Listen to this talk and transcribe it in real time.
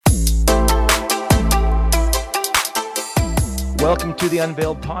Welcome to the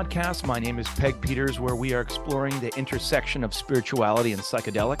Unveiled Podcast. My name is Peg Peters, where we are exploring the intersection of spirituality and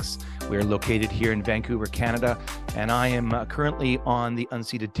psychedelics. We are located here in Vancouver, Canada, and I am currently on the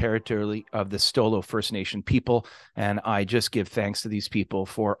unceded territory of the Stolo First Nation people, and I just give thanks to these people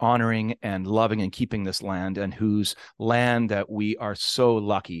for honoring and loving and keeping this land, and whose land that we are so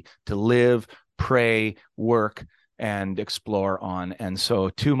lucky to live, pray, work, and explore on. And so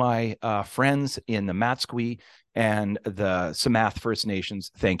to my friends in the Matsqui and the Samath First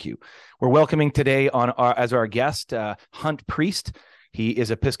Nations, thank you. We're welcoming today as our guest, Hunt Priest. He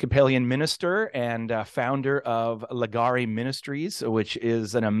is Episcopalian minister and founder of Lagari Ministries, which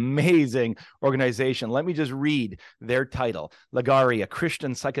is an amazing organization. Let me just read their title. Lagari, a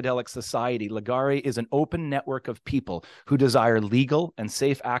Christian psychedelic society. Lagari is an open network of people who desire legal and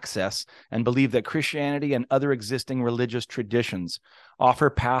safe access and believe that Christianity and other existing religious traditions offer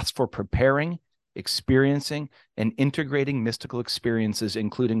paths for preparing, experiencing, and integrating mystical experiences,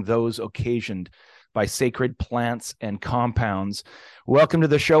 including those occasioned by sacred plants and compounds. Welcome to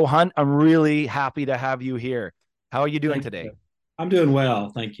the show, Hunt. I'm really happy to have you here. How are you doing today? I'm doing well,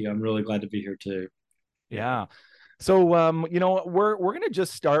 thank you. I'm really glad to be here too. Yeah. So, we're going to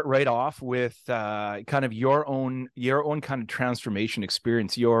just start right off with kind of your own kind of transformation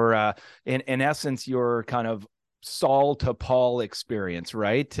experience. Your, in essence, your kind of Saul to Paul experience,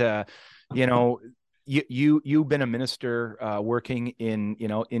 right? You've been a minister working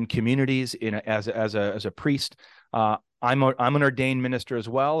in communities as a priest. I'm an ordained minister as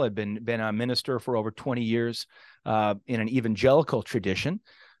well. I've been a minister for over 20 years in an evangelical tradition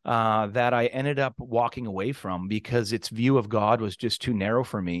that I ended up walking away from because its view of God was just too narrow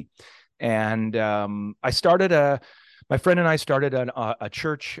for me. And my friend and I started a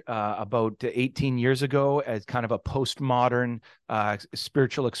church about 18 years ago as kind of a postmodern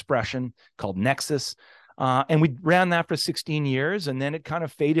spiritual expression called Nexus. And we ran that for 16 years, and then it kind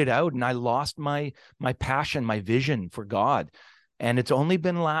of faded out, and I lost my passion, my vision for God. And it's only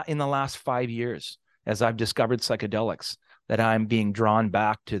been in the last 5 years, as I've discovered psychedelics, that I'm being drawn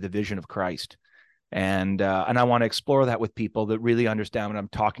back to the vision of Christ. And I want to explore that with people that really understand what I'm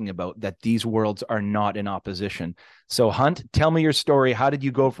talking about, that these worlds are not in opposition. So, Hunt, tell me your story. How did you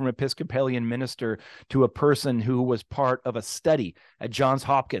go from Episcopalian minister to a person who was part of a study at Johns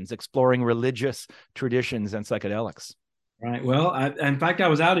Hopkins exploring religious traditions and psychedelics? Right. Well, in fact, I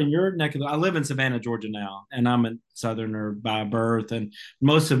was out in your neck of I live in Savannah, Georgia now, and I'm a Southerner by birth and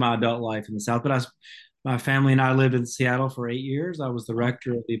most of my adult life in the South. But my family and I lived in Seattle for 8 years. I was the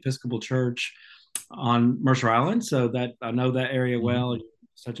rector of the Episcopal Church on Mercer Island, so that I know that area well.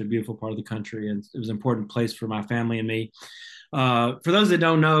 Such a beautiful part of the country, and it was an important place for my family and me. For those that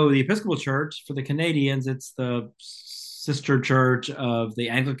don't know, the Episcopal Church, for the Canadians, it's the sister church of the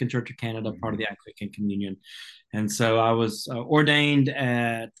Anglican Church of Canada, part of the Anglican Communion. And so I was ordained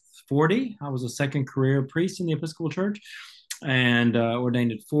at 40. I was a second career priest in the Episcopal Church, and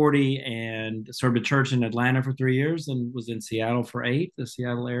ordained at 40, and served a church in Atlanta for 3 years, and was in Seattle for 8, the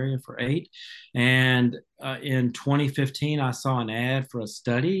Seattle area for 8. And in 2015, I saw an ad for a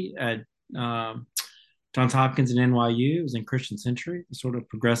study at Johns Hopkins and NYU. It was in Christian Century, a sort of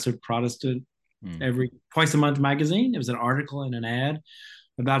progressive Protestant twice a month magazine. It was an article and an ad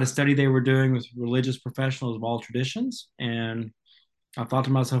about a study they were doing with religious professionals of all traditions. And I thought to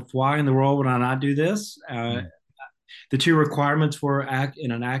myself, why in the world would I not do this? The two requirements were act in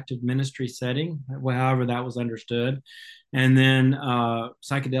an active ministry setting, however that was understood, and then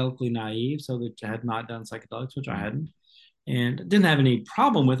psychedelically naive, so that I had not done psychedelics, which I hadn't, and didn't have any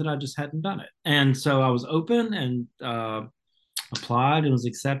problem with it. I just hadn't done it. And so I was open and applied and was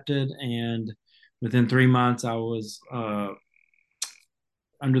accepted. And within 3 months, I was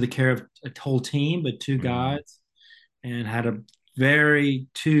under the care of a whole team, but two guides, and had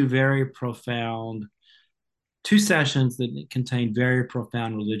two very profound 2 sessions that contained very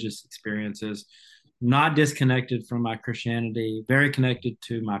profound religious experiences, not disconnected from my Christianity, very connected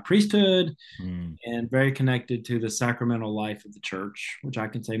to my priesthood, and very connected to the sacramental life of the church, which I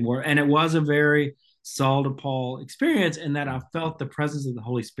can say more. And it was a very Saul to Paul experience in that I felt the presence of the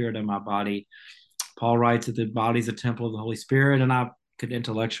Holy Spirit in my body. Paul writes that the body is a temple of the Holy Spirit, and I could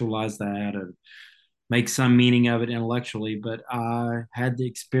intellectualize that and make some meaning of it intellectually, but I had the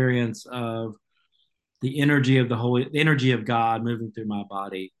experience of the energy of God moving through my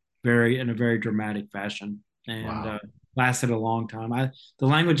body, in a very dramatic fashion, and lasted a long time. The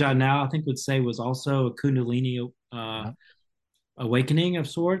language I now I think would say was also a Kundalini awakening of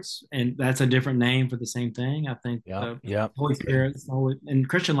sorts, and that's a different name for the same thing. I think Holy Spirit, in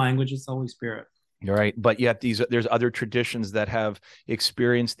Christian language, it's the Holy Spirit. You're right. But yet there's other traditions that have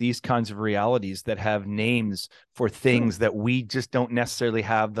experienced these kinds of realities that have names for Sure. things that we just don't necessarily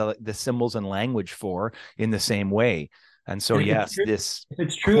have the symbols and language for in the same way. And so, And yes, this if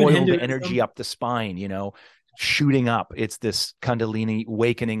it's true in coiled energy Hinduism, up the spine, shooting up. It's this Kundalini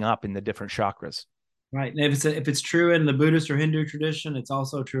wakening up in the different chakras. right? And if it's true in the Buddhist or Hindu tradition, it's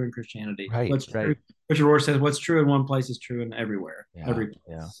also true in Christianity. Right, What's right. true, Richard Rohr says, what's true in one place is true in everywhere, Yeah, every place.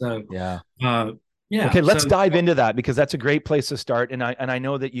 yeah, So, yeah. yeah. Okay, let's So, dive into that because that's a great place to start. And I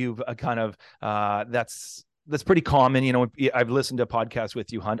know that you've kind of that's pretty common. I've listened to podcasts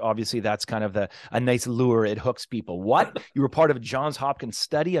with you, Hunt. Obviously, that's kind of a nice lure. It hooks people. What? You were part of a Johns Hopkins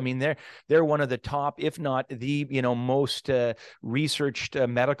study. I mean, they're one of the top, if not the most researched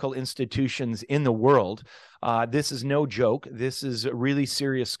medical institutions in the world. This is no joke. This is really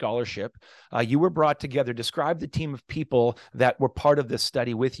serious scholarship. You were brought together. Describe the team of people that were part of this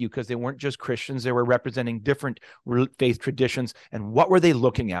study with you, because they weren't just Christians. They were representing different faith traditions. And what were they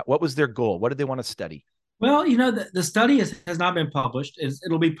looking at? What was their goal? What did they want to study? well, the study has not been published.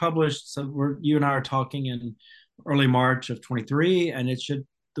 It'll be published. So you and I are talking in early March of 23, and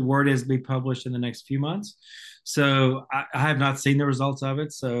the word is be published in the next few months. So I have not seen the results of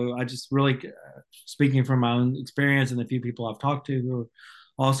it. So I just really, speaking from my own experience and the few people I've talked to who are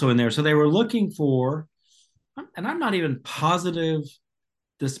also in there. So they were looking for, and I'm not even positive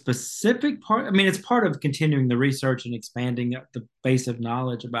the specific part. I mean, it's part of continuing the research and expanding the base of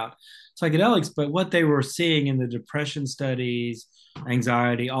knowledge about psychedelics. But what they were seeing in the depression studies,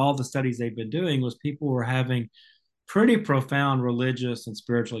 anxiety, all the studies they've been doing was people were having pretty profound religious and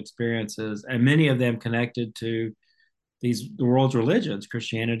spiritual experiences, and many of them connected to the world's religions: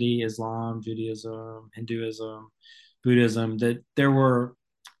 Christianity, Islam, Judaism, Hinduism, Buddhism. That there were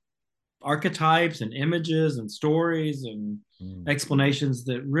archetypes and images and stories and explanations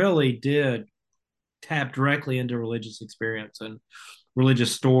that really did tap directly into religious experience and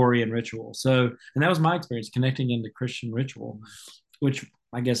religious story and ritual. So, and that was my experience connecting into Christian ritual, which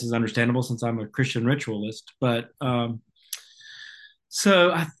I guess is understandable since I'm a Christian ritualist. But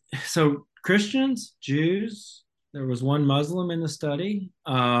so, so Christians, Jews, there was one Muslim in the study.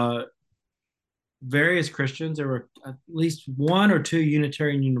 Various Christians. There were at least one or two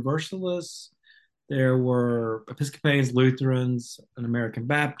Unitarian Universalists. There were Episcopalians, Lutherans, an American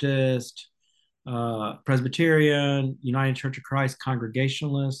Baptist, Presbyterian, United Church of Christ,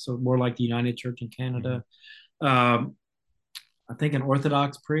 Congregationalists, so more like the United Church in Canada. I think an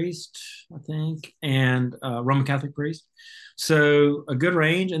Orthodox priest, I think, and Roman Catholic priest. So a good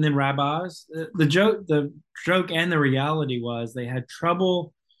range, and then rabbis. The joke, and the reality was they had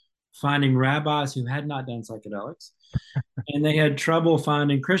trouble finding rabbis who had not done psychedelics, and they had trouble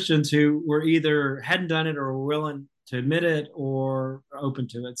finding Christians who were either hadn't done it or were willing to admit it or open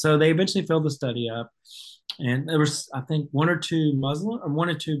to it. So they eventually filled the study up, and there was, I think, one or two Muslim or one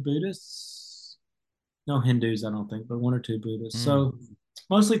or two Buddhists, no Hindus, I don't think, but one or two Buddhists. So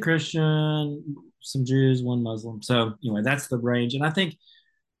mostly Christian, some Jews, one Muslim. So anyway, that's the range, and I think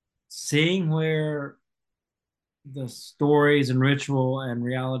seeing where the stories and ritual and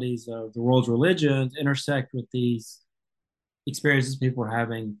realities of the world's religions intersect with these experiences people are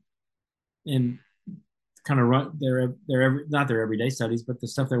having in kind of run not their everyday studies, but the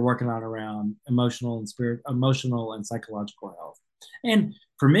stuff they're working on around emotional and psychological health. And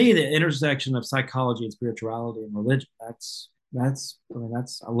for me, the intersection of psychology and spirituality and religion, I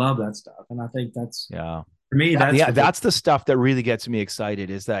love that stuff. And I think that's, Yeah. for me, That's the stuff that really gets me excited,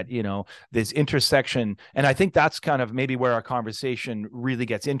 is that, this intersection. And I think that's kind of maybe where our conversation really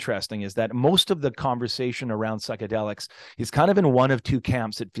gets interesting, is that most of the conversation around psychedelics is kind of in one of two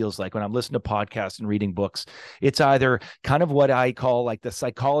camps. It feels like when I'm listening to podcasts and reading books, it's either kind of what I call like the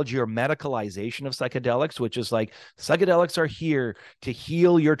psychology or medicalization of psychedelics, which is like psychedelics are here to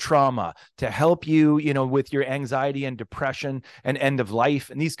heal your trauma, to help you, with your anxiety and depression and end of life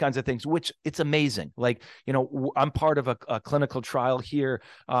and these kinds of things, which it's amazing. Like, I'm part of a clinical trial here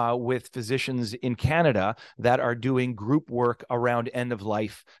with physicians in Canada that are doing group work around end of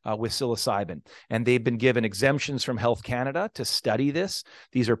life with psilocybin. And they've been given exemptions from Health Canada to study this.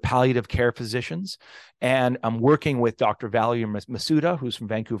 These are palliative care physicians. And I'm working with Dr. Valerie Masuda, who's from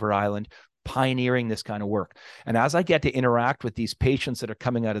Vancouver Island, pioneering this kind of work. And as I get to interact with these patients that are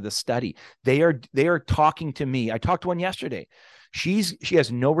coming out of the study, they are talking to me. I talked to one yesterday. She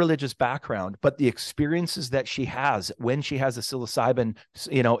has no religious background, but the experiences that she has when she has a psilocybin,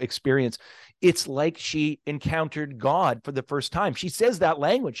 experience, it's like she encountered God for the first time. She says that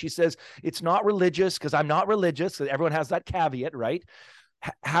language. She says, it's not religious because I'm not religious. Everyone has that caveat, right?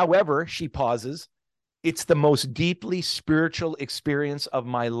 However, she pauses. It's the most deeply spiritual experience of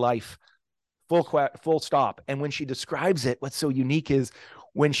my life full stop. And when she describes it, what's so unique is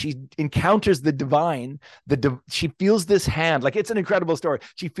when she encounters the divine, she feels this hand, like it's an incredible story.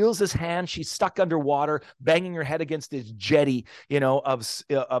 She feels this hand, she's stuck underwater, banging her head against this jetty, of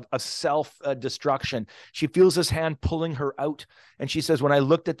self-destruction. She feels this hand pulling her out. And she says, when I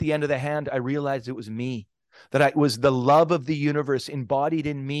looked at the end of the hand, I realized it was me. That I was the love of the universe embodied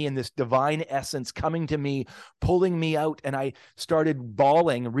in me, and this divine essence coming to me, pulling me out. And I started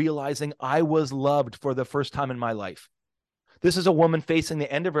bawling, realizing I was loved for the first time in my life. This is a woman facing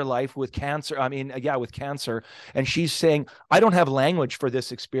the end of her life with cancer. With cancer. And she's saying, I don't have language for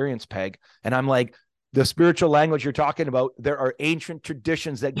this experience, Peg. And I'm like, the spiritual language you're talking about, there are ancient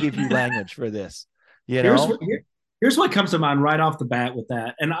traditions that give you language for this. Here's what comes to mind right off the bat with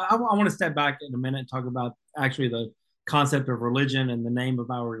that. And I want to step back in a minute and talk about actually the concept of religion and the name of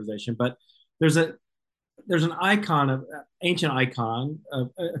my organization. But there's an ancient icon,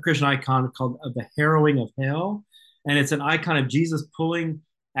 a Christian icon called the harrowing of hell. And it's an icon of Jesus pulling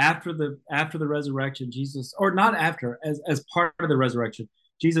after the resurrection, Jesus, or not after, as part of the resurrection,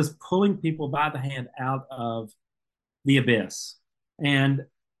 Jesus pulling people by the hand out of the abyss. And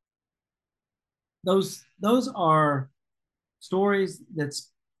those are stories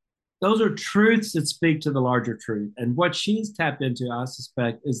those are truths that speak to the larger truth. And what she's tapped into, I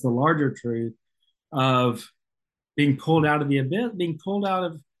suspect, is the larger truth of being pulled out of the abyss, being pulled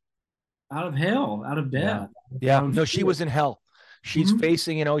out of hell, out of death. Yeah. No, she was in hell. She's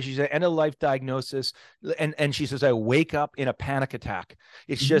facing, she's an end of life diagnosis. And she says, I wake up in a panic attack.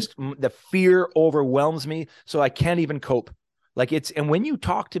 It's just the fear overwhelms me. So I can't even cope. And when you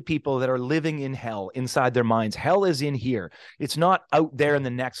talk to people that are living in hell inside their minds, hell is in here. It's not out there in the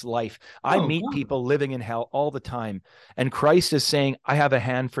next life. I meet people living in hell all the time. And Christ is saying, I have a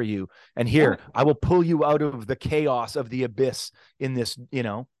hand for you. And here, I will pull you out of the chaos of the abyss in this,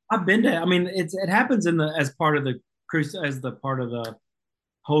 I've been to, it happens as part of the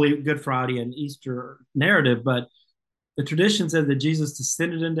Holy Good Friday and Easter narrative, but the tradition says that Jesus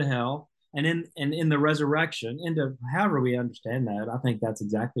descended into hell, and in the resurrection, into however we understand that, I think that's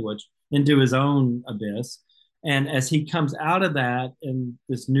exactly into his own abyss. And as he comes out of that in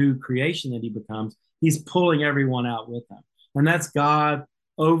this new creation that he becomes, he's pulling everyone out with him. And that's God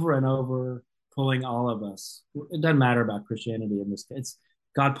over and over pulling all of us. It doesn't matter about Christianity in this case. It's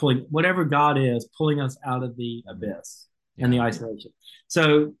God pulling whatever God is, pulling us out of the abyss and the isolation.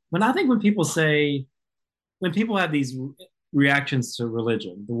 So when people have these reactions to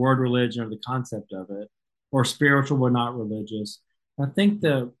religion, the word religion or the concept of it, or spiritual but not religious, I think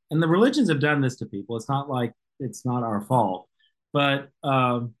the religions have done this to people. It's not like it's not our fault, but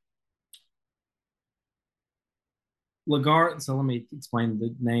Ligare. So let me explain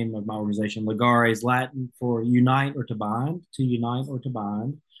the name of my organization. Ligare is Latin for unite or to bind, to unite or to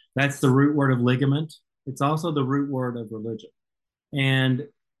bind. That's the root word of ligament. It's also the root word of religion. And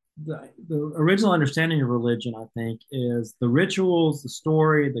the original understanding of religion, I think, is the rituals, the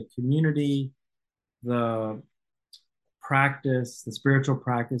story, the community, the practice, the spiritual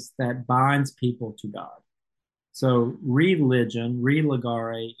practice that binds people to God. So religion,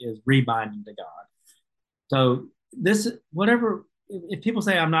 religare, is rebinding to God. So if people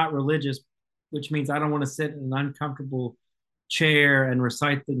say I'm not religious, which means I don't want to sit in an uncomfortable chair and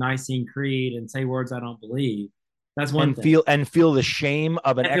recite the Nicene Creed and say words I don't believe, that's one thing. Feel the shame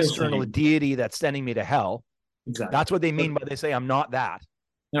of an external deity that's sending me to hell. Exactly. That's what they mean by they say I'm not that.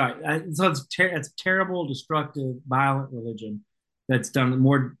 All right. So it's terrible, destructive, violent religion that's done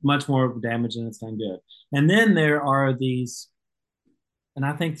much more damage than it's done good. And then there are these, and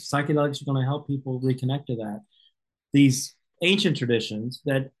I think psychedelics are going to help people reconnect to that, these ancient traditions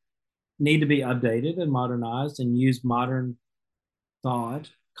that need to be updated and modernized and use modern thought,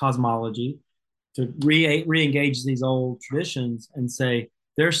 cosmology, to re-engage these old traditions and say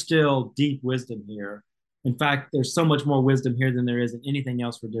there's still deep wisdom here. In fact, there's so much more wisdom here than there is in anything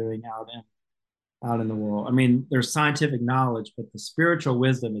else we're doing out in the world. There's scientific knowledge, but the spiritual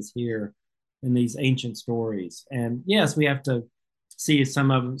wisdom is here in these ancient stories. And yes, we have to see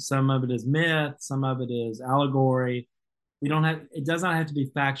some of it is myth, some of it is allegory. It does not have to be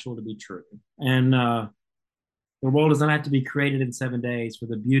factual to be true. And the world doesn't have to be created in 7 days for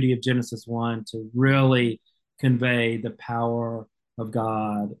the beauty of Genesis 1 to really convey the power of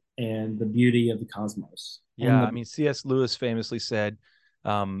God and the beauty of the cosmos. Yeah, C.S. Lewis famously said,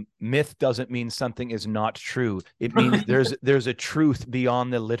 myth doesn't mean something is not true. It means there's a truth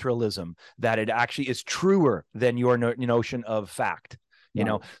beyond the literalism, that it actually is truer than your notion of fact.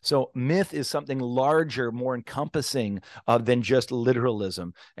 Right. So myth is something larger, more encompassing than just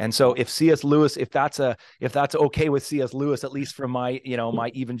literalism. And so Right. if C.S. Lewis, if that's okay with C.S. Lewis, at least from my,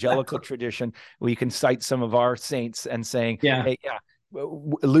 my evangelical tradition, we can cite some of our saints and saying, Yeah. hey, yeah,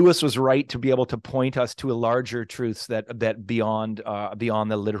 Lewis was right to be able to point us to a larger truths that beyond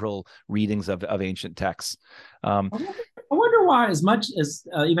the literal readings of ancient texts. I wonder why, as much as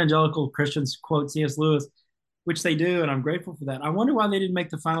evangelical Christians quote C.S. Lewis, which they do, and I'm grateful for that. I wonder why they didn't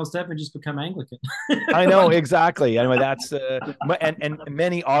make the final step and just become Anglican. I know Like, exactly. Anyway, that's and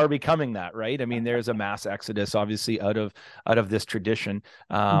many are becoming that, right? I mean, there's a mass exodus, obviously, out of this tradition,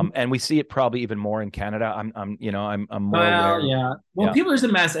 and we see it probably even more in Canada. I'm more well, aware. yeah. Well, Yeah, people, there's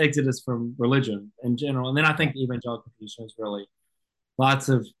a mass exodus from religion in general, and then I yeah, think the evangelical tradition is really lots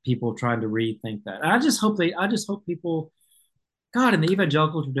of people trying to rethink that. And I just hope people, God, and the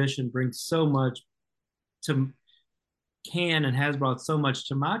evangelical tradition brings so much to can and has brought so much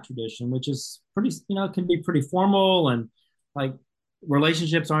to my tradition, which is pretty, can be pretty formal and like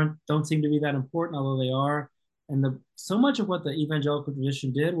relationships don't seem to be that important, although they are. And the so much of what the evangelical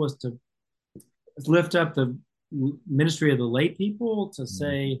tradition did was to lift up the ministry of the lay people to mhm,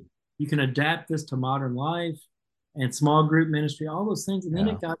 say you can adapt this to modern life and small group ministry, all those things. And then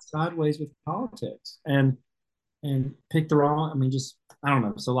yeah. it got sideways with politics and picked the wrong. I mean, just I don't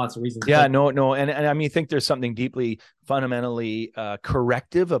know. So lots of reasons, Yeah, but no, and I mean, I think there's something deeply fundamentally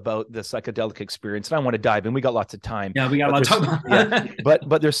corrective about the psychedelic experience, and I want to dive in. We got lots of time, yeah, we got a but lot to there's talk yeah, about.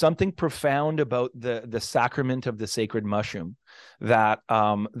 but there's something profound about the sacrament of the sacred mushroom that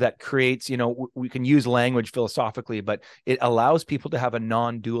creates. We can use language philosophically, but it allows people to have a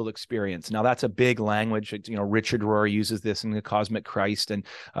non-dual experience. Now, that's a big language. Richard Rohr uses this in the Cosmic Christ, and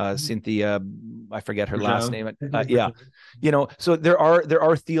Cynthia, I forget her last Joe. name. Yeah, so there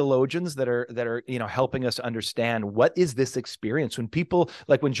are theologians that are helping us understand what is this experience when people,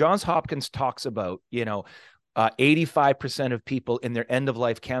 like when Johns Hopkins talks about 85% of people in their end of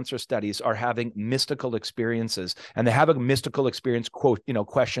life cancer studies are having mystical experiences, and they have a mystical experience quote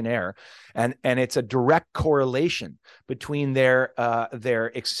questionnaire, and it's a direct correlation between their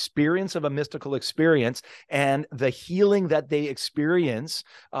experience of a mystical experience and the healing that they experience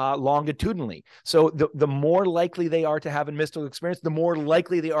longitudinally. So the more likely they are to have a mystical experience, the more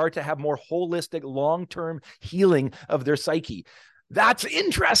likely they are to have more holistic long-term healing of their psyche. That's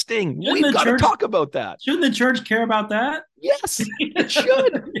interesting. Shouldn't We've the got to church talk about that. shouldn't the church care about that? Yes, it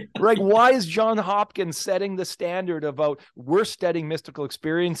should. Like, why is John Hopkins setting the standard about we're studying mystical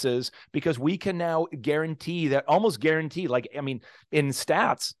experiences because we can now guarantee that, almost guarantee, like, I mean, in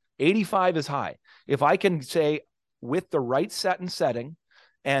stats, 85 is high. If I can say with the right set and setting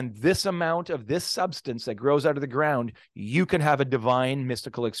and this amount of this substance that grows out of the ground, you can have a divine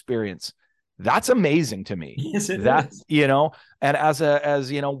mystical experience. That's amazing to me. Yes, it That, is. and as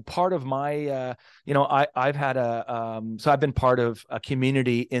part of my I've had so I've been part of a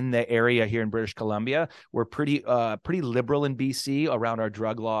community in the area here in British Columbia. We're pretty liberal in BC around our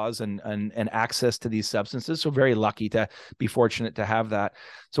drug laws and access to these substances. So very lucky to be fortunate to have that.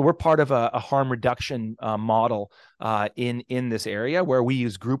 So we're part of a harm reduction model in this area, where we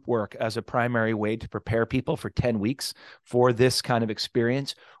use group work as a primary way to prepare people for 10 weeks for this kind of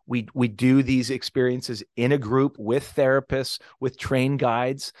experience. We do these experiences in a group with therapists, with trained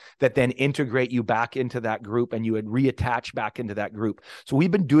guides that then integrate you back into that group, and you would reattach back into that group. So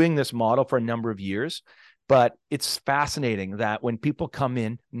we've been doing this model for a number of years, but it's fascinating that when people come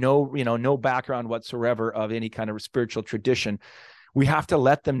in, no background whatsoever of any kind of spiritual tradition, we have to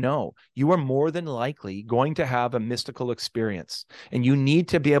let them know you are more than likely going to have a mystical experience, and you need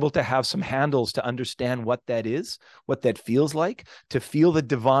to be able to have some handles to understand what that is, what that feels like, to feel the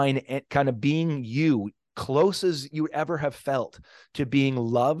divine kind of being you, close as you ever have felt to being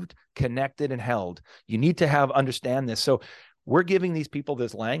loved, connected, and held. You need to understand this. So we're giving these people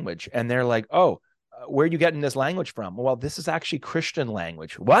this language, and they're like, oh, where are you getting this language from? Well, this is actually Christian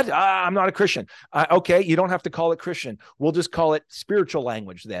language. What? I'm not a Christian. Okay, you don't have to call it Christian. We'll just call it spiritual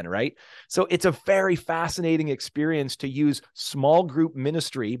language then, right? So it's a very fascinating experience to use small group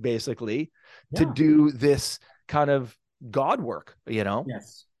ministry, basically, to Yeah. do this kind of God work.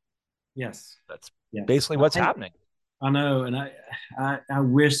 Yes. Yes. That's Yes. basically what's happening. I know, and I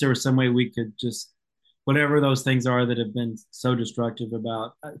wish there was some way we could just whatever those things are that have been so destructive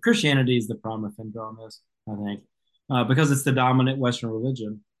about Christianity is the prima finger on this, I think, because it's the dominant Western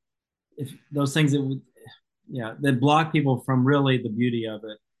religion. If those things that would, yeah, that block people from really the beauty of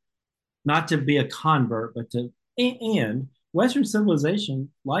it, not to be a convert, but to and Western civilization,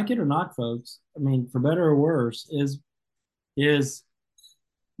 like it or not, folks. I mean, for better or worse, is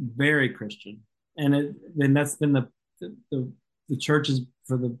very Christian, and that's been the the churches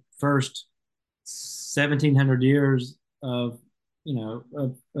for the first 1700 years of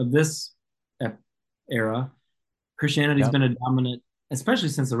of this era, Christianity's Yeah. been a dominant, especially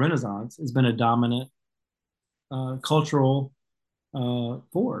since the Renaissance, has been a dominant cultural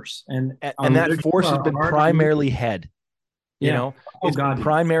force, and our And that literature, force has our been art, our primarily music. head. You Yeah. know, Oh it's been God, yes.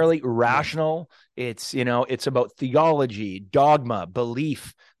 primarily Yeah. rational. It's, it's about theology, dogma,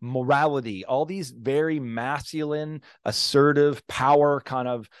 belief, morality, all these very masculine, assertive, power kind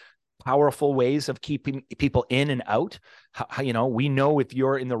of powerful ways of keeping people in and out. We know if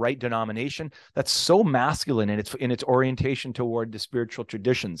you're in the right denomination, that's so masculine in its orientation toward the spiritual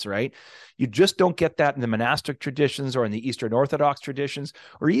traditions, right? You just don't get that in the monastic traditions or in the Eastern Orthodox traditions,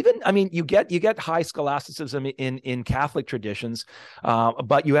 or even, I mean, you get high scholasticism in Catholic traditions,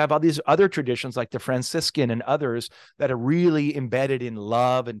 but you have all these other traditions like the Franciscan and others that are really embedded in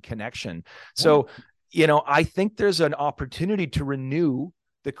love and connection. Yeah. So, I think there's an opportunity to renew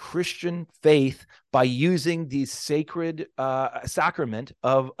the Christian faith by using the sacred sacrament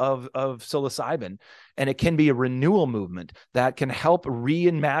of psilocybin, and it can be a renewal movement that can help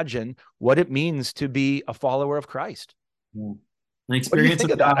reimagine what it means to be a follower of Christ. Yeah. An What do you experience think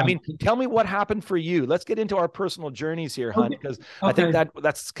of of that? I God. mean, tell me what happened for you. Let's get into our personal journeys here, Hunt, Okay. because I think Okay.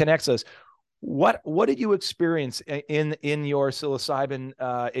 that connects us. What did you experience in your psilocybin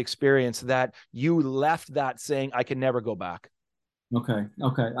experience that you left that saying I can never go back? Okay.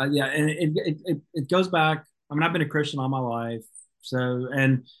 Okay. Yeah. And it goes back. I mean, I've been a Christian all my life. So,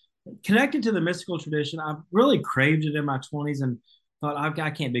 and connected to the mystical tradition, I really craved it in my 20s and thought, I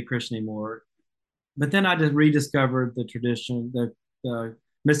can't be Christian anymore. But then I just rediscovered the tradition, the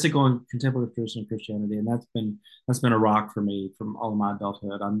mystical and contemplative tradition of Christianity. And that's been a rock for me from all of my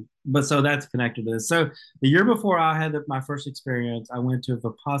adulthood. But so that's connected to this. So the year before I had my first experience, I went to a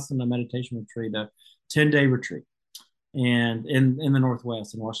Vipassana meditation retreat, a 10-day retreat and in the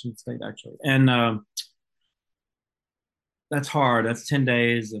Northwest in Washington State, actually. And that's hard. That's 10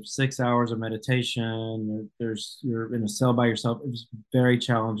 days of 6 hours of meditation. You're in a cell by yourself. It was very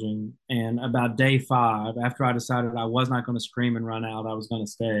challenging. And about day 5, after I decided I was not going to scream and run out, I was going to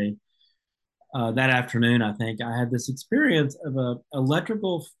stay. That afternoon, I think I had this experience of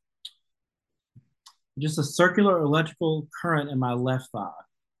just a circular electrical current in my left thigh.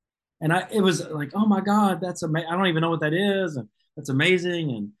 And it was like, oh my God, that's amazing. I don't even know what that is. And that's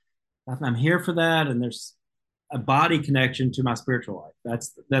amazing. And I'm here for that. And there's a body connection to my spiritual life.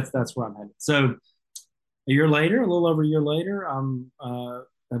 That's where I'm headed. So a year later, a little over a year later,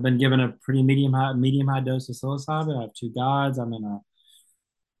 I've been given a pretty medium high dose of psilocybin. I have 2 guides. I'm in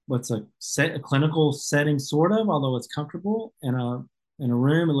a clinical setting, sort of, although it's comfortable in a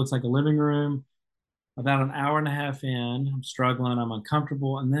room. It looks like a living room. About an hour and a half in, I'm struggling, I'm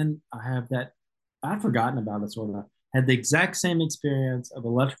uncomfortable, and then I have that. I'd forgotten about it, sort of. Had the exact same experience of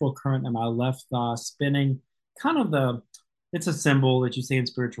electrical current in my left thigh spinning, kind of it's a symbol that you see in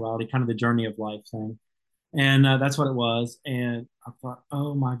spirituality, kind of the journey of life thing. And that's what it was. And I thought,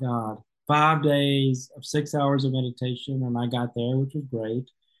 oh my God, 5 days of 6 hours of meditation. And I got there, which was great.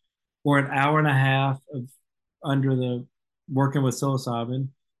 Or an hour and a half of under the working with psilocybin.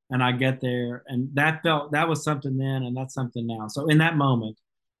 And I get there, and that was something then, and that's something now. So in that moment,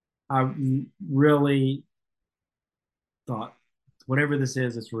 I really thought, whatever this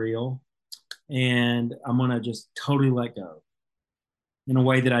is, it's real, and I'm gonna just totally let go in a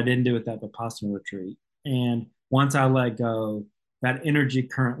way that I didn't do at that Vipassana retreat. And once I let go, that energy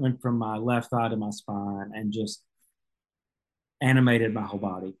current went from my left thigh to my spine and just animated my whole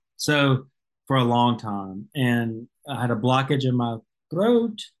body. So for a long time, and I had a blockage in my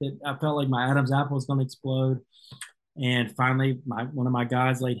throat that I felt like my Adam's apple was going to explode. And finally, one of my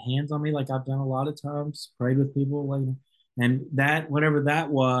guys laid hands on me, like I've done a lot of times, prayed with people, and that whatever that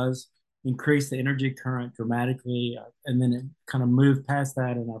was increased the energy current dramatically, and then it kind of moved past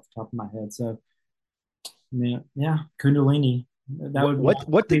that and off the top of my head. So, I mean, yeah, Kundalini. That What would what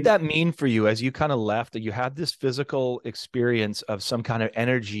what did be that mean for you as you kind of left? You had this physical experience of some kind of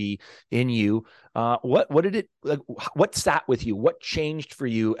energy in you. What did it like? What sat with you? What changed for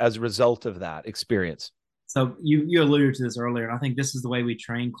you as a result of that experience? so. You alluded to this earlier, and I think this is the way we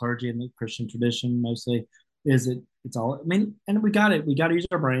train clergy in the Christian tradition mostly. It's all? I mean, and we got it. We got to use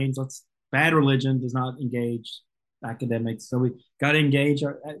our brains. Bad religion does not engage academics, so we got to engage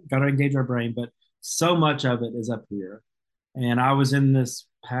our brain. But so much of it is up here, and I was in this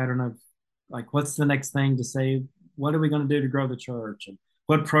pattern of like, what's the next thing to say? What are we going to do to grow the church? And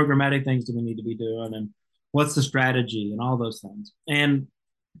what programmatic things do we need to be doing? And what's the strategy and all those things? And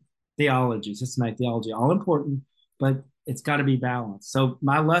theology, systematic theology, all important, but it's got to be balanced. So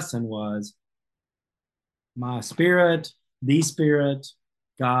my lesson was my spirit the Spirit,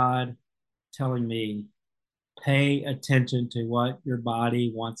 God, telling me, pay attention to what your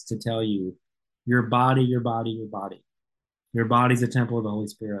body wants to tell you. Your body, your body, your body. Your body's a temple of the Holy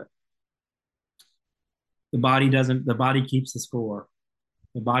Spirit. The body doesn't, the body keeps the score.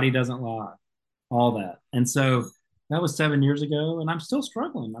 The body doesn't lie. All that. And so that was 7 years ago, and I'm still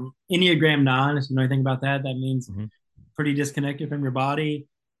struggling. I'm Enneagram 9. If you know anything about that, that means Mhm. pretty disconnected from your body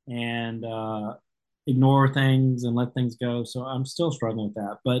and ignore things and let things go. So I'm still struggling with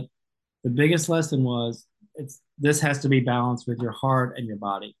that. But the biggest lesson was this has to be balanced with your heart and your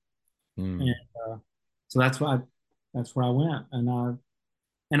body. And Mm. uh, so that's where I went.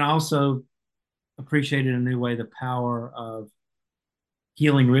 And I also appreciated in a new way the power of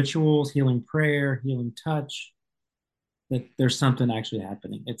healing rituals, healing prayer, healing touch, that there's something actually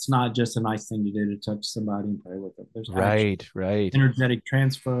happening. It's not just a nice thing to do to touch somebody and pray with them. There's actually Right, right. energetic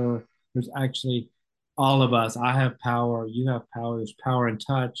transfer. There's actually all of us. I have power. You have power. There's power in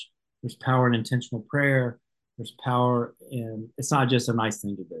touch. There's power in intentional prayer. There's power in, it's not just a nice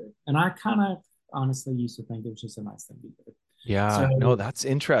thing to do. And I kind of honestly used to think it was just a nice thing to do. So, Yeah, no, that's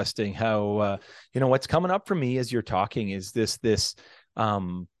interesting how what's coming up for me as you're talking is this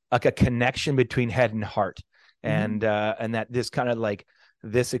like a connection between head and heart. mhm, And that this kind of like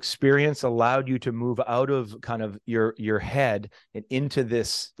this experience allowed you to move out of kind of your head and into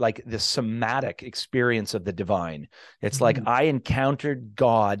this like this somatic experience of the divine. It's like mhm, I encountered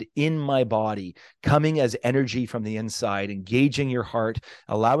God in my body, coming as energy from the inside, engaging your heart,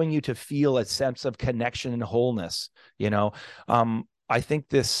 allowing you to feel a sense of connection and wholeness, you know. I think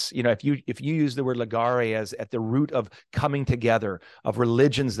this, if you use the word ligare as at the root of coming together, of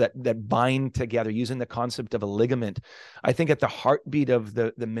religions that bind together, using the concept of a ligament, I think at the heartbeat of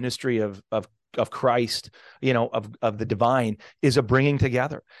the ministry of Christ, of the divine, is a bringing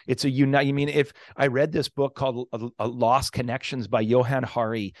together. It's a unite. I mean, if I read this book called Lost Connections by Johann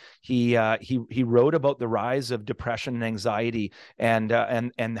Hari, he wrote about the rise of depression and anxiety, and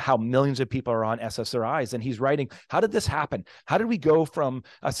how millions of people are on SSRIs. And he's writing, how did this happen? How did we go from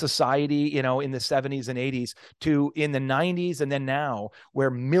a society, in the 70s and 80s to in the 90s and then now,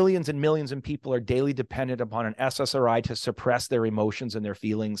 where millions and millions of people are daily dependent upon an SSRI to suppress their emotions and their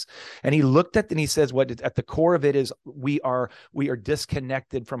feelings? And he looked at and he says, what at the core of it is we are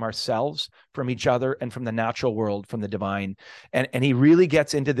disconnected from ourselves, from each other, and from the natural world, from the divine. And he really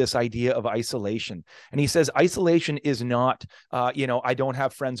gets into this idea of isolation. And he says isolation is not I don't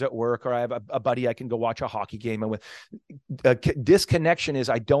have friends at work, or I have a buddy I can go watch a hockey game with. Disconnection is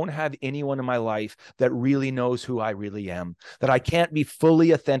I don't have anyone in my life that really knows who I really am, that I can't be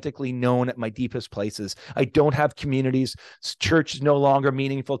fully authentically known at my deepest places. I don't have communities. Church is no longer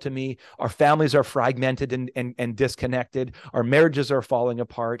meaningful to me. Our families are fragmented and disconnected. Our marriages are falling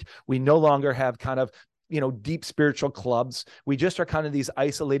apart. We no longer have kind of deep spiritual clubs. We just are kind of these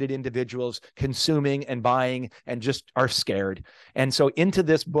isolated individuals consuming and buying and just are scared. And so into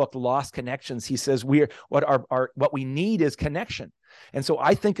this book, Lost Connections, he says what we need is connection. And so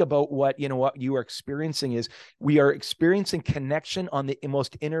I think about what you are experiencing is we are experiencing connection on the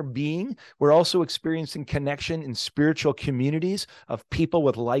most inner being. We're also experiencing connection in spiritual communities of people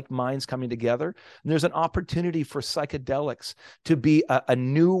with like minds coming together. And there's an opportunity for psychedelics to be a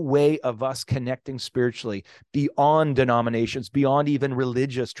new way of us connecting spiritually beyond denominations, beyond even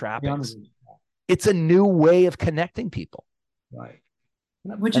religious trappings. It's a new way of connecting people. right.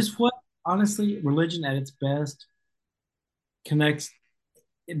 Which And is what, honestly, religion at its best connects.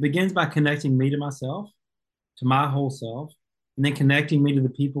 It begins by connecting me to myself, to my whole self, and then connecting me to the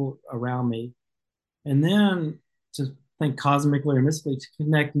people around me, and then to think cosmically or mystically to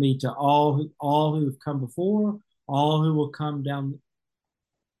connect me to all who have come before, all who will come down.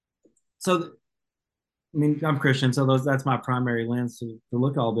 So, I mean, I'm Christian, so that's my primary lens to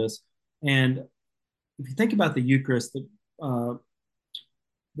look at all this. And if you think about the Eucharist, uh,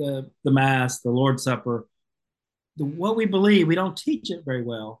 the Mass, the Lord's Supper, what we believe, we don't teach it very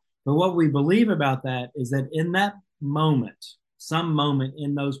well, but what we believe about that is that in that moment, some moment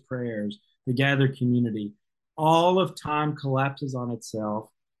in those prayers, the gathered community, all of time collapses on itself.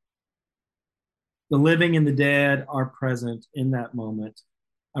 The living and the dead are present in that moment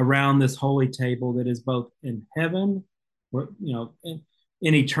around this holy table that is both in heaven, in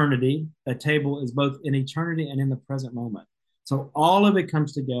eternity. That table is both in eternity and in the present moment. So all of it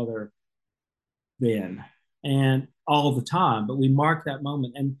comes together then and all the time, but we mark that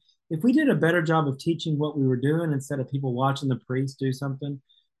moment. And if we did a better job of teaching what we were doing instead of people watching the priest do something,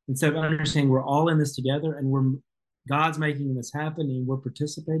 instead of understanding we're all in this together and God's making this happen and we're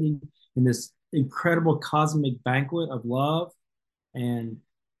participating in this incredible cosmic banquet of love and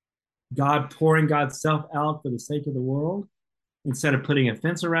God pouring God's self out for the sake of the world, instead of putting a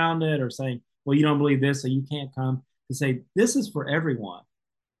fence around it or saying, well, you don't believe this, so you can't come, to say, this is for everyone.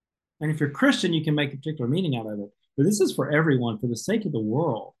 And if you're Christian, you can make a particular meaning out of it. But this is for everyone, for the sake of the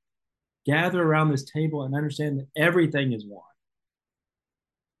world. Gather around this table and understand that everything is one.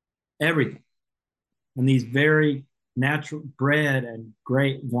 Everything. And these very natural bread and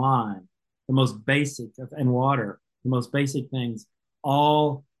great wine, the most basic, and water, the most basic things,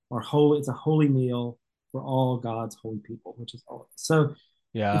 all are holy. It's a holy meal for all God's holy people, which is all. So if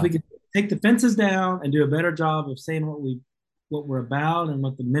Yeah. we could take the fences down and do a better job of saying what we're about and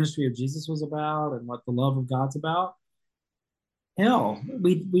what the ministry of Jesus was about and what the love of God's about, hell,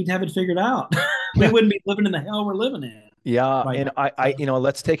 we'd have it figured out. We wouldn't be living in the hell we're living in Yeah, right and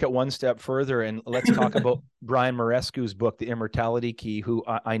let's take it one step further and let's talk about Brian Marescu's book, The Immortality Key, who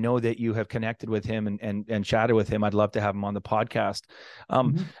I know that you have connected with him and chatted with him. I'd love to have him on the podcast. now.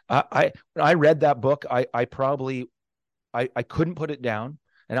 Um, when I read that book, I probably I couldn't put it down.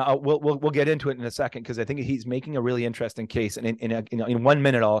 And we'll get into it in a second because I think he's making a really interesting case. And in 1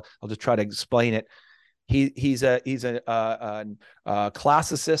 minute, I'll just try to explain it. He's a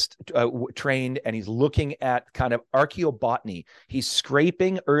classicist trained, and he's looking at kind of archaeobotany. He's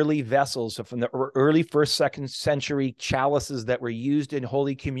scraping early vessels from the early first, second century chalices that were used in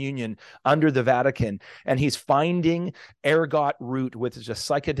Holy Communion under the Vatican, and he's finding ergot root, which is a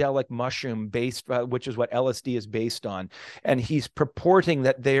psychedelic mushroom based, which is what LSD is based on. And he's purporting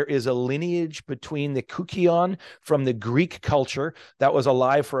that there is a lineage between the Kukion from the Greek culture that was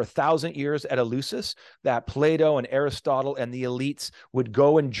alive for 1,000 years at Eleusis, that Plato and Aristotle and the elites would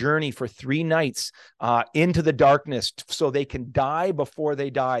go and journey for 3 nights into the darkness so they can die before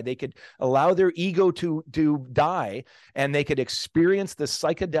they die. They could allow their ego to die, and they could experience the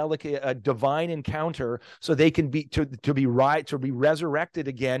psychedelic divine encounter so they can be to be resurrected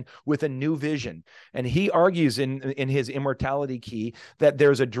again with a new vision. And he argues in his Immortality Key that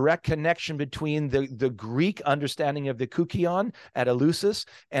there's a direct connection between the Greek understanding of the Kukion at Eleusis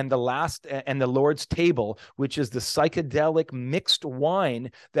and the Lord's table, which is the psychedelic mixed wine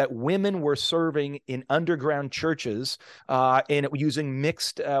that women were serving in underground churches, and using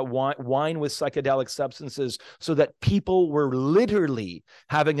mixed wine with psychedelic substances, so that people were literally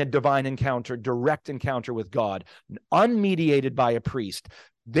having a divine encounter, direct encounter with God, unmediated by a priest.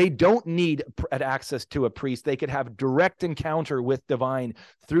 They don't need access to a priest. They could have direct encounter with divine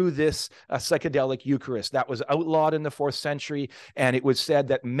through this psychedelic Eucharist. That was outlawed in the 4th century, and it was said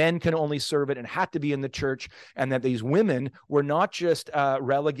that men can only serve it and had to be in the church, and that these women were not just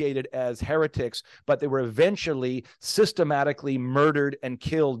relegated as heretics, but they were eventually systematically murdered and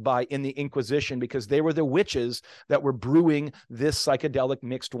killed in the Inquisition, because they were the witches that were brewing this psychedelic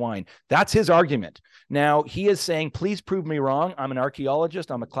mixed wine. That's his argument. Now, he is saying, please prove me wrong. I'm an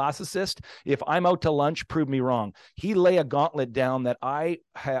archaeologist. I'm a classicist. If I'm out to lunch, prove me wrong. He lay a gauntlet down that I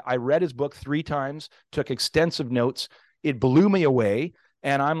read his book 3 times, took extensive notes. It blew me away.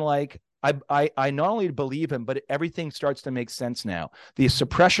 And I'm like, I not only believe him, but everything starts to make sense now. The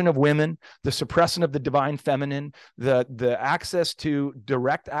suppression of women, the suppression of the divine feminine, the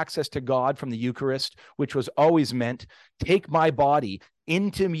direct access to God from the Eucharist, which was always meant, take my body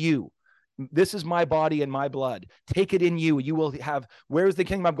into you. This is my body and my blood. Take it in you. You will have, where's the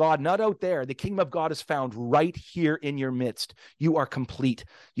kingdom of God? Not out there. The kingdom of God is found right here in your midst. You are complete.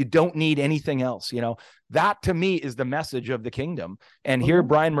 You don't need anything else. That to me is the message of the kingdom. And here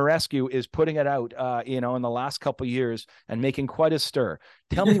Brian Marescu is putting it out, in the last couple of years and making quite a stir.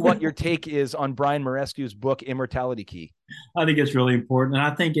 Tell me what your take is on Brian Marescu's book, Immortality Key. I think it's really important. And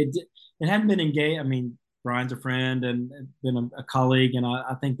I think it hadn't been engaged. I mean, Brian's a friend and been a colleague. And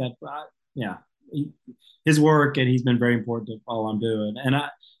I think that, yeah, his work, and he's been very important to all I'm doing. And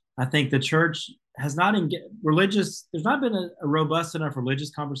I think the church has not there's not been a robust enough religious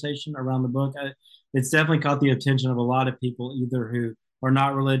conversation around the book. It's definitely caught the attention of a lot of people, either who are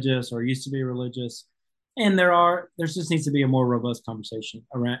not religious or used to be religious. And there just needs to be a more robust conversation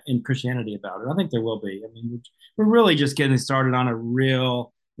around in Christianity about it. I think there will be. I mean, we're really just getting started on a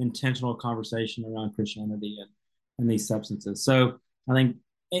real intentional conversation around Christianity and these substances. So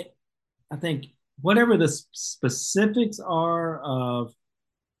I think whatever the specifics are of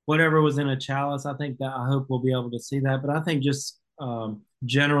whatever was in a chalice, I think that I hope we'll be able to see that. But I think just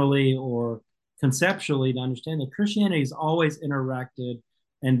generally or conceptually to understand that Christianity has always interacted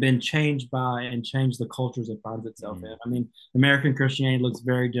and been changed by and changed the cultures it finds itself in. I mean, American Christianity looks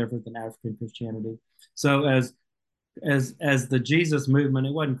very different than African Christianity. So as the Jesus movement,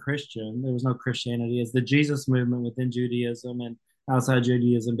 it wasn't Christian. There was no Christianity. As the Jesus movement within Judaism and outside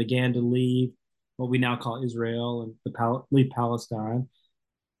Judaism began to leave what we now call Israel and leave Palestine,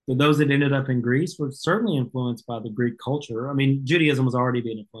 those that ended up in Greece were certainly influenced by the Greek culture. I mean, Judaism was already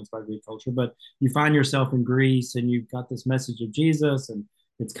being influenced by Greek culture, but you find yourself in Greece and you've got this message of Jesus, and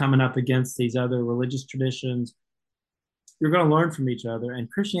it's coming up against these other religious traditions. You're going to learn from each other. And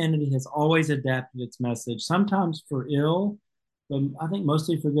Christianity has always adapted its message, sometimes for ill, but I think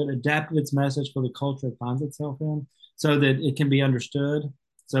mostly for good, adapted its message for the culture it finds itself in so that it can be understood.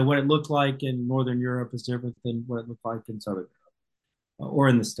 So what it looked like in Northern Europe is different than what it looked like in Southern Europe or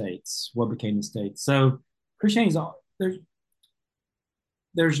in the States, what became the States. So Christianity is all,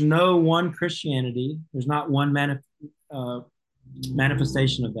 there's no one Christianity. There's not one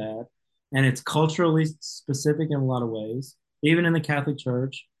manifestation of that. And it's culturally specific in a lot of ways. Even in the Catholic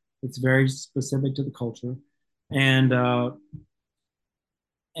Church, it's very specific to the culture. And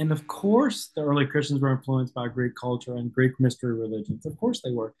and of course, the early Christians were influenced by Greek culture and Greek mystery religions. Of course,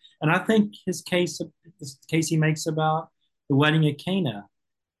 they were. And I think this case he makes about the wedding at Cana,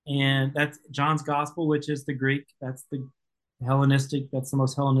 and that's John's gospel, which is the Greek. That's the Hellenistic. That's the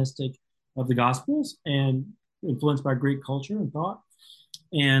most Hellenistic of the gospels, and influenced by Greek culture and thought.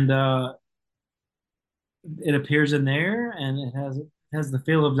 And it appears in there, and it has the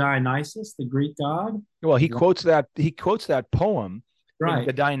feel of Dionysus, the Greek god. Well, he quotes that poem, Right.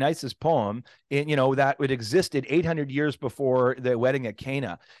 the Dionysus poem, that would existed 800 years before the wedding at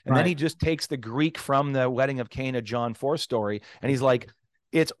Cana. And then Right. he just takes the Greek from the wedding of Cana, John 4 story, and he's like,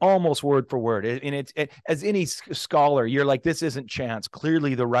 it's almost word for word. And as any scholar, you're like, this isn't chance.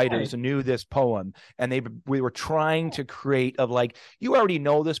 Clearly, the writers Right. knew this poem, and we were trying to create of like, you already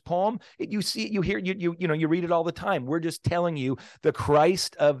know this poem. You see it, you hear, you read it all the time. We're just telling you the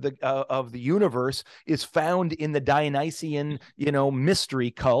Christ of the universe is found in the Dionysian,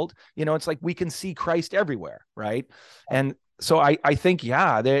 mystery cult. It's like we can see Christ everywhere, right? And so I think,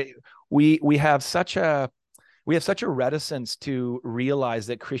 yeah, we have such a reticence to realize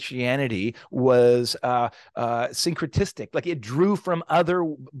that Christianity was syncretistic, like it drew from other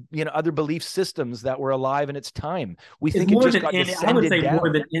belief systems that were alive in its time. We It's think it more just than got any, I would descended say more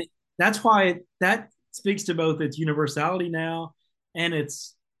down. than any. That's why that speaks to both its universality now and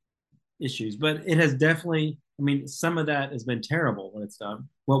its issues. But it has definitely, I mean, some of that has been terrible what it's done,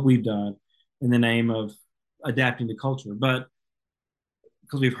 what we've done in the name of adapting to culture. But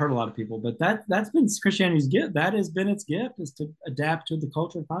because we've hurt a lot of people, but that's been Christianity's gift. That has been its gift, is to adapt to the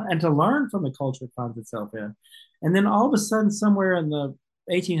culture and to learn from the culture it finds itself in. And then all of a sudden, somewhere in the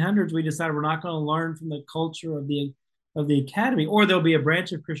 1800s, we decided we're not going to learn from the culture of the academy, or there'll be a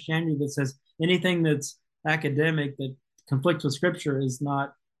branch of Christianity that says anything that's academic that conflicts with Scripture is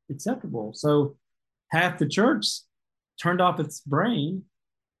not acceptable. So half the church turned off its brain,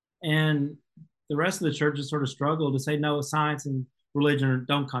 and the rest of the church has sort of struggled to say no, science and religion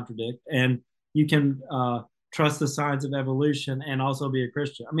don't contradict, and you can trust the science of evolution and also be a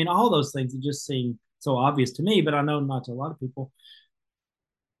Christian. I mean, all those things that just seem so obvious to me, but I know not to a lot of people.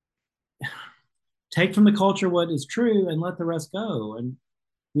 Take from the culture what is true and let the rest go. And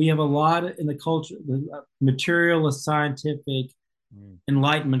we have a lot in the culture, the materialist, scientific,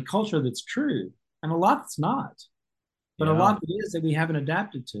 enlightenment culture that's true, and a lot that's not. But a Yeah. lot of it is that we haven't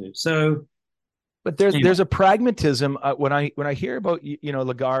adapted to. So But there's anyway, there's a pragmatism when I hear about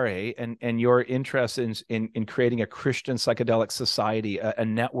Ligare and your interest in creating a Christian psychedelic society, a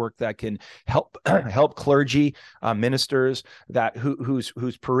network that can help help clergy, ministers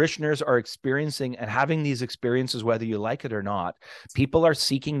whose parishioners are experiencing and having these experiences, whether you like it or not. People are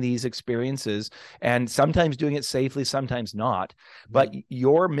seeking these experiences and sometimes doing it safely, sometimes not. But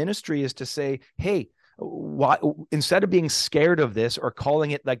your ministry is to say, hey, why, instead of being scared of this or calling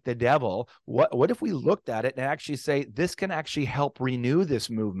it like the devil, what if we looked at it and actually say this can actually help renew this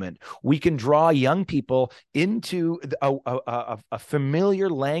movement? We can draw young people into a familiar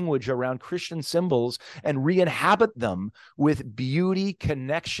language around Christian symbols and re-inhabit them with beauty,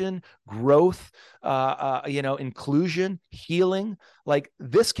 connection, growth, inclusion, healing. Like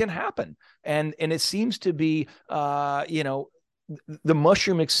this can happen, and it seems to be the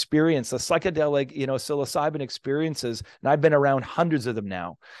mushroom experience, the psychedelic, psilocybin experiences, and I've been around hundreds of them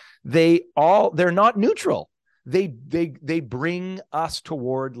now. They're not neutral. They bring us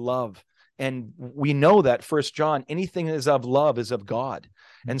toward love. And we know that First John, anything that is of love is of God.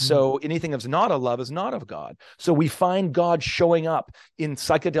 And so anything that's not of love is not of God. So we find God showing up in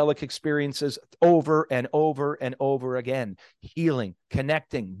psychedelic experiences over and over and over again, healing,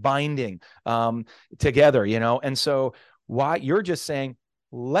 connecting, binding together, And so why you're just saying,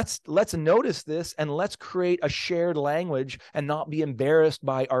 let's notice this and let's create a shared language and not be embarrassed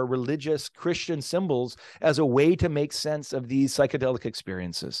by our religious Christian symbols as a way to make sense of these psychedelic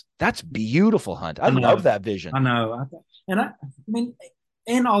experiences. That's beautiful, Hunt. I love that vision. I know, and I mean,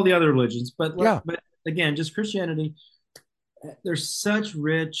 and all the other religions. Yeah. But again, just Christianity. There's such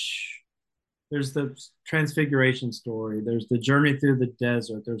rich. There's the transfiguration story. There's the journey through the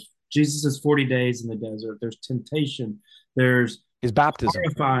desert. There's Jesus's 40 days in the desert. There's temptation. There's His baptism.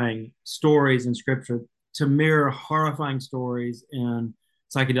 horrifying stories in scripture to mirror horrifying stories in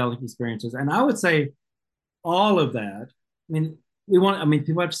psychedelic experiences. And I would say all of that. I mean,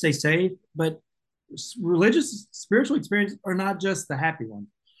 people have to stay safe, but religious, spiritual experiences are not just the happy ones.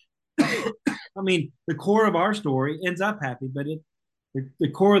 I mean, the core of our story ends up happy, but the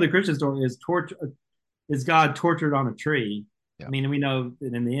core of the Christian story is torture, is God tortured on a tree. Yeah. I mean, we know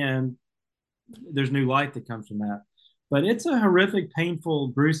that in the end, there's new life that comes from that. But it's a horrific, painful,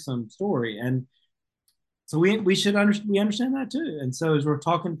 gruesome story, and so we understand that too. And so as we're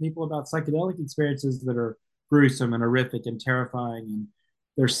talking to people about psychedelic experiences that are gruesome and horrific and terrifying, and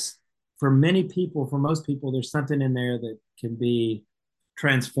there's for many people, for most people, there's something in there that can be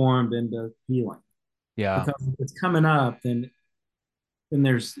transformed into healing. Yeah. Because if it's coming up, then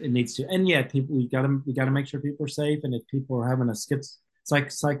it needs to. And yet, people we got to make sure people are safe. And if people are having a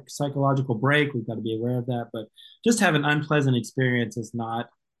psychological break, we've got to be aware of that. But just have an unpleasant experience is not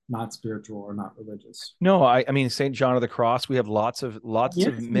spiritual or not religious. No, I mean Saint John of the Cross. We have lots of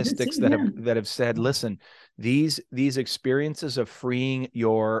Yes, mystics that have said, listen, these experiences of freeing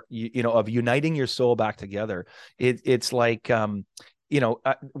of uniting your soul back together. It's like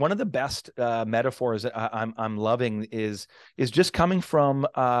one of the best metaphors that I'm loving is just coming from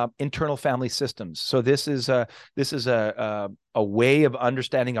internal family systems. So this is a way of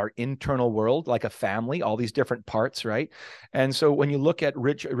understanding our internal world, like a family, all these different parts, right? And so when you look at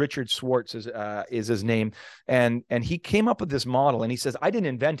Richard Schwartz is his name, and he came up with this model, and he says, I didn't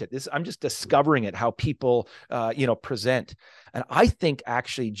invent it. I'm just discovering it, how people present. And I think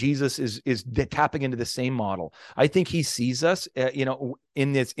actually Jesus is tapping into the same model. I think he sees us,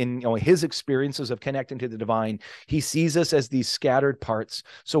 in his experiences of connecting to the divine. He sees us as these scattered parts.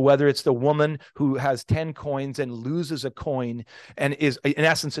 So whether it's the woman who has 10 coins and loses a coin, and is, in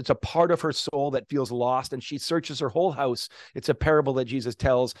essence, it's a part of her soul that feels lost, and she searches her whole house. It's a parable that Jesus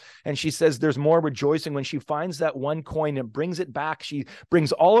tells, and she says there's more rejoicing when she finds that one coin and brings it back. She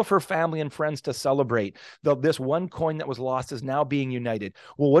brings all of her family and friends to celebrate. This one coin that was lost is now being united.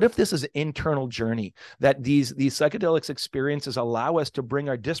 Well, what if this is an internal journey that these psychedelics experiences allow us to bring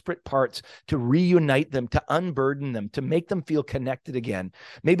our disparate parts, to reunite them, to unburden them, to make them feel connected again?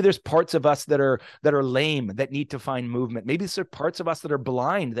 Maybe there's parts of us that are lame, that need to find movement. Maybe there's parts of us that are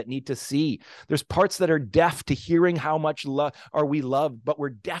blind, that need to see. There's parts that are deaf to hearing how much are we loved, but we're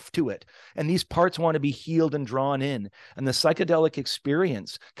deaf to it. And these parts want to be healed and drawn in. And the psychedelic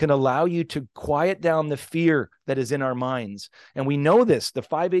experience can allow you to quiet down the fear that is in our minds. And we know this, the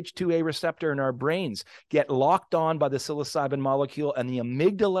 5-HT2A receptor in our brains get locked on by the psilocybin molecule, and the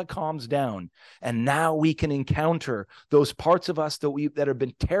amygdala calms down. And now we can encounter those parts of us that have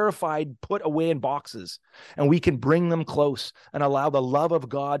been terrified, put away in boxes, and we can bring them close and allow the love of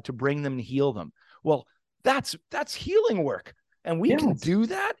God to bring them and heal them. Well, that's healing work. And we can do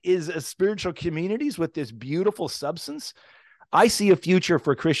that as spiritual communities with this beautiful substance. I see a future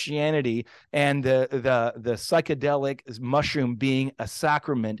for Christianity and the psychedelic mushroom being a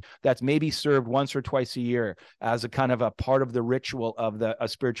sacrament that's maybe served once or twice a year as a kind of a part of the ritual of a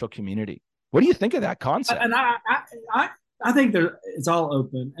spiritual community. What do you think of that concept? And I think it's all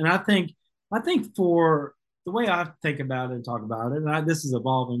open, and I think for the way I think about it and talk about it, and this is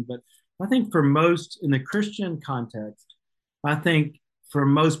evolving, but I think for most in the Christian context, I think for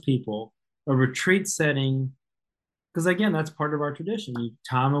most people, a retreat setting, because again, that's part of our tradition.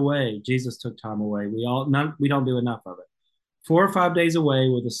 Time away. Jesus took time away. We don't do enough of it. 4 or 5 days away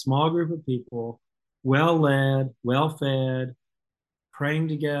with a small group of people, well led, well fed, praying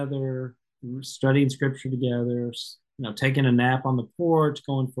together, studying scripture together, taking a nap on the porch,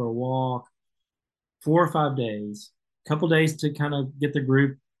 going for a walk. 4 or 5 days, a couple days to kind of get the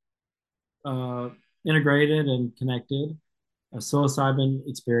group integrated and connected. A psilocybin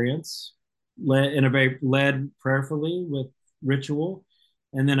experience, led prayerfully with ritual,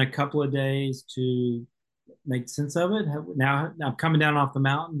 and then a couple of days to make sense of it. Now I'm coming down off the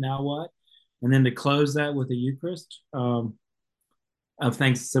mountain. Now what? And then to close that with a Eucharist of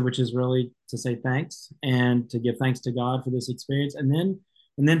thanks, which is really to say thanks and to give thanks to God for this experience, and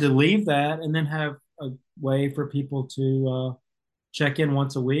then to leave that, and then have a way for people to check in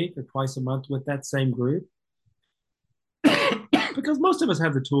once a week or twice a month with that same group. Because most of us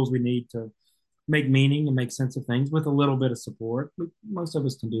have the tools we need to make meaning and make sense of things with a little bit of support. Most of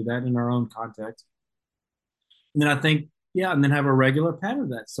us can do that in our own context. And then I think, and then have a regular pattern of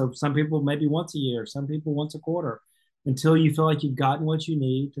that. So some people maybe once a year, some people once a quarter. until you feel like you've gotten what you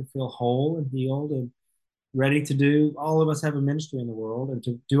need to feel whole and healed and ready to do. All of us have a ministry in the world, and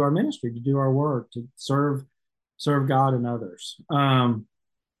to do our ministry, to do our work, to serve God and others.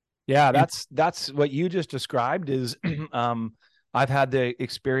 Yeah, And that's what you just described is I've had the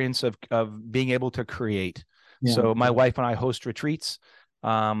experience of being able to create. yeah, So my wife and I host retreats.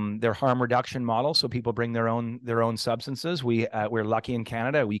 They're harm reduction models, so people bring their own substances. We're lucky in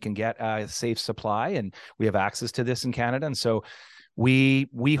Canada; we can get a safe supply, and we have access to this in Canada. And so we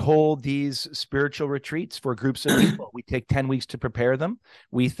hold these spiritual retreats for groups of people. We take 10 weeks to prepare them.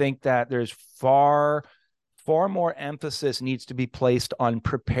 We think that there's far more emphasis needs to be placed on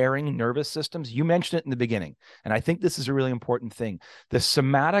preparing nervous systems. You mentioned it in the beginning, and I think this is a really important thing. The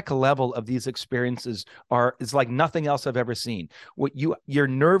somatic level of these experiences is like nothing else I've ever seen. Your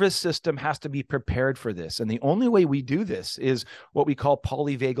nervous system has to be prepared for this, and the only way we do this is what we call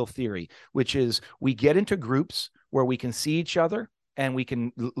polyvagal theory, which is we get into groups where we can see each other and we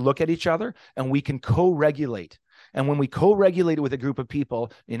can look at each other and we can co-regulate. And when we co-regulate with a group of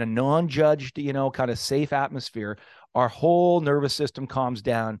people in a non-judged, kind of safe atmosphere, our whole nervous system calms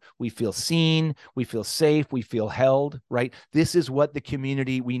down. We feel seen, we feel safe, we feel held, right? This is what the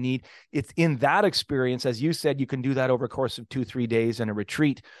community we need. It's in that experience, as you said, you can do that over a course of 2-3 days in a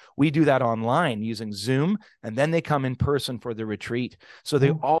retreat. We do that online using Zoom, and then they come in person for the retreat. So they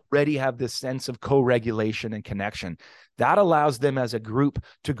already have this sense of co-regulation and connection. That allows them as a group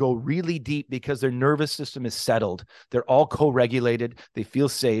to go really deep because their nervous system is settled. They're all co-regulated. They feel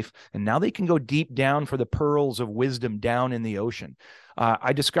safe. And now they can go deep down for the pearls of wisdom down in the ocean.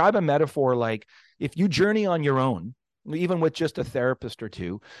 I describe a metaphor like if you journey on your own, even with just a therapist or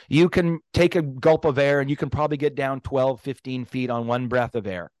two, you can take a gulp of air and you can probably get down 12, 15 feet on one breath of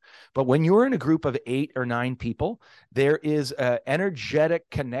air. But when you're in a group of 8 or 9 people, there is an energetic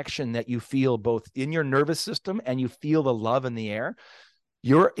connection that you feel both in your nervous system and you feel the love in the air.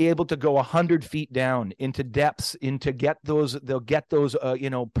 You're able to go 100 feet down into depths, they'll get those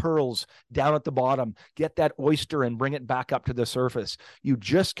pearls down at the bottom, get that oyster and bring it back up to the surface. You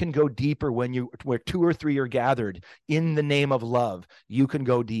just can go deeper where 2 or 3 are gathered in the name of love. You can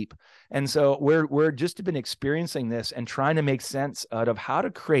go deep. And so we're just been experiencing this and trying to make sense out of how to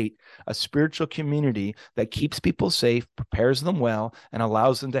create a spiritual community that keeps people safe, prepares them well, and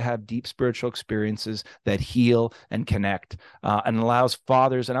allows them to have deep spiritual experiences that heal and connect, and allows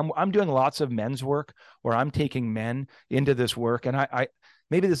fathers. And I'm doing lots of men's work where I'm taking men into this work. And I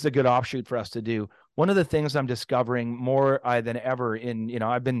maybe this is a good offshoot for us to do. One of the things I'm discovering more than ever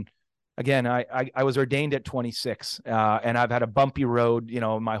I've been, again, I was ordained at 26, and I've had a bumpy road,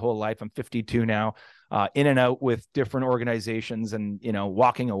 my whole life. I'm 52 now, in and out with different organizations and,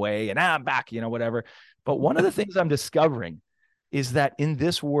 walking away and I'm back, whatever. But one of the things I'm discovering is that in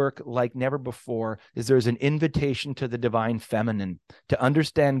this work, like never before, there's an invitation to the divine feminine, to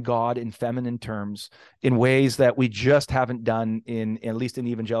understand God in feminine terms in ways that we just haven't done at least in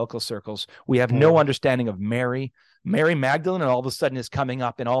evangelical circles. We have no understanding of Mary Magdalene, and all of a sudden is coming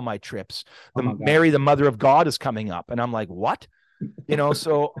up in all my trips. Mary, the mother of God, is coming up. And I'm like, what?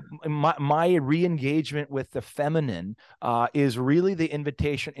 So my re-engagement with the feminine is really the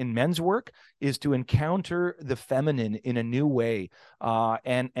invitation in men's work is to encounter the feminine in a new way.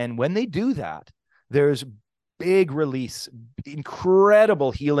 And when they do that, there's big release,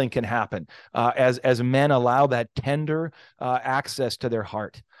 incredible healing can happen as men allow that tender access to their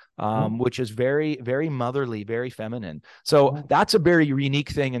heart. Which is very, very motherly, very feminine. So that's a very unique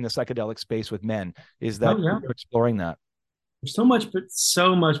thing in the psychedelic space with men, is that we're exploring that. There's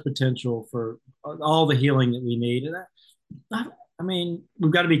so much potential for all the healing that we need. And I mean,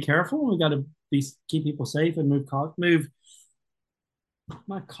 we've got to be careful. We've got to keep people safe and move.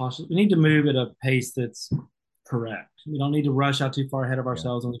 Not cautious. We need to move at a pace that's correct. We don't need to rush out too far ahead of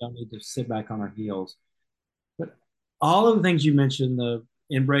ourselves, and we don't need to sit back on our heels. But all of the things you mentioned, the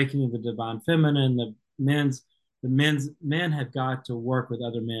inbreaking of the divine feminine, men have got to work with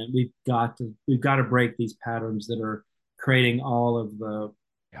other men. We've got to break these patterns that are creating all of the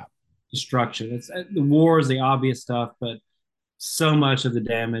destruction. It's the war is the obvious stuff, but so much of the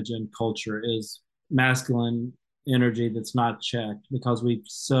damage in culture is masculine energy that's not checked because we've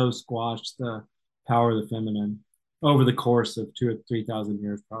so squashed the power of the feminine over the course of 2 or 3,000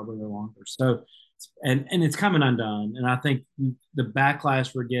 years, probably or longer. So, and it's coming undone. And I think the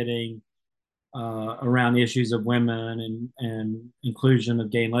backlash we're getting around issues of women and inclusion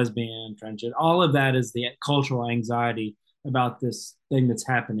of gay and lesbian, transgender, all of that is the cultural anxiety about this thing that's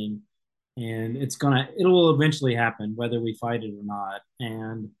happening. And it will eventually happen whether we fight it or not.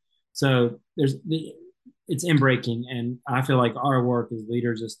 And so it's inbreaking. And I feel like our work as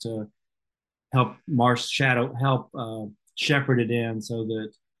leaders is to help shepherd it in so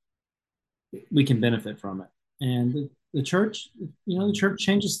that we can benefit from it. And the church, the church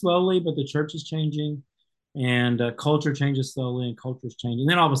changes slowly, but the church is changing, and culture changes slowly, and culture is changing. And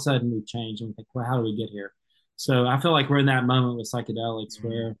then all of a sudden we change, and we think, well, how do we get here? So I feel like we're in that moment with psychedelics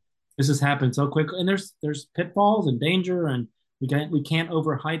where this has happened so quickly, and there's pitfalls and danger, and we can't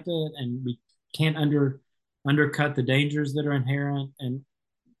overhype it, and we can't undercut the dangers that are inherent, and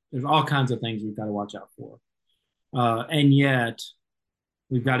there's all kinds of things we've got to watch out for. And yet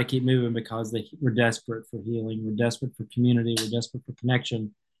we've got to keep moving because we're desperate for healing. We're desperate for community. We're desperate for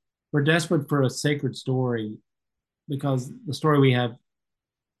connection. We're desperate for a sacred story because the story we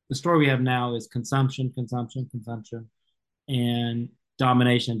have now is consumption, consumption, consumption, and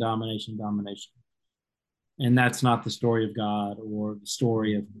domination, domination, domination. And that's not the story of God or the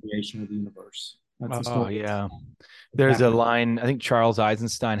story of creation of the universe. That's the Oh story. yeah. There's a line, I think Charles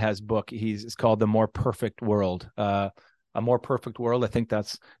Eisenstein has a book. It's called The More Perfect World. A more perfect world. I think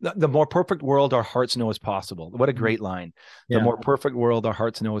that's the more perfect world our hearts know is possible. What a great line. The Yeah. more perfect world our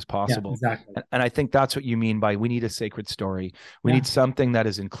hearts know is Yeah, possible. exactly. And I think that's what you mean by we need a sacred story. We Yeah. need something that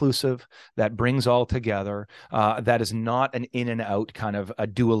is inclusive, that brings all together, that is not an in and out kind of a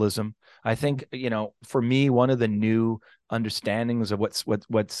dualism. I think, for me, one of the new understandings of what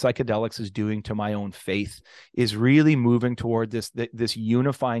psychedelics is doing to my own faith is really moving toward this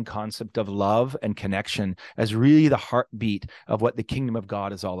unifying concept of love and connection as really the heartbeat of what the kingdom of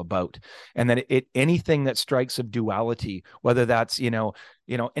God is all about. And that anything that strikes of duality, whether that's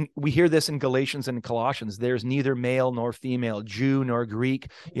and we hear this in Galatians and Colossians, there's neither male nor female, Jew nor Greek,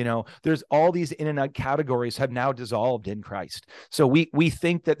 there's all these in and out categories have now dissolved in Christ. So we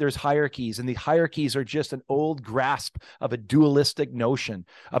think that there's hierarchies, and the hierarchies are just an old grasp of a dualistic notion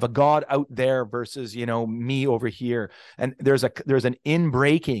of a God out there versus, me over here. And there's an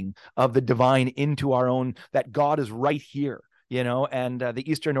inbreaking of the divine into our own, that God is right here. And the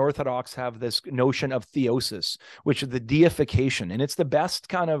Eastern Orthodox have this notion of theosis, which is the deification. And it's the best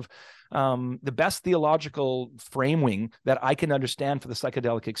kind of the best theological framing that I can understand for the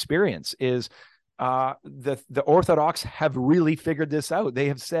psychedelic experience is the Orthodox have really figured this out. They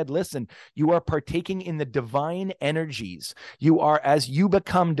have said, listen, you are partaking in the divine energies. As you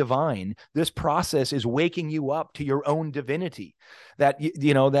become divine, this process is waking you up to your own divinity. That,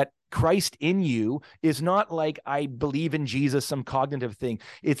 that Christ in you is not like I believe in Jesus, some cognitive thing.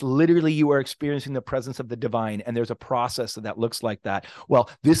 It's literally you are experiencing the presence of the divine, and there's a process that looks like that. Well,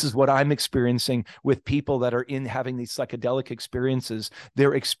 this is what I'm experiencing with people that are having these psychedelic experiences.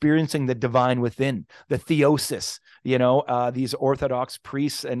 They're experiencing the divine within, the theosis. These Orthodox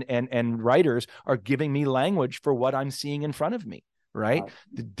priests and writers are giving me language for what I'm seeing in front of me, right? Wow.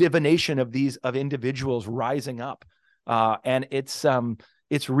 The divination of individuals rising up. And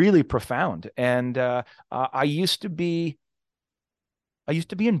it's really profound. And I used to be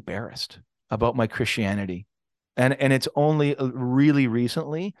embarrassed about my Christianity. And it's only really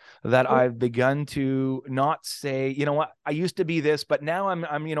recently that I've begun to not say, what, I used to be this, but now I'm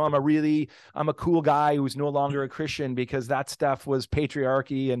a cool guy who's no longer a Christian, because that stuff was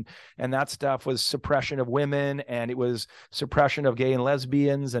patriarchy and that stuff was suppression of women, and it was suppression of gay and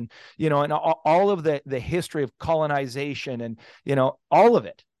lesbians, and, and all of the history of colonization, and, all of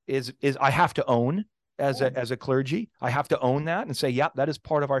it is I have to own as a clergy. I have to own that and say, yeah, that is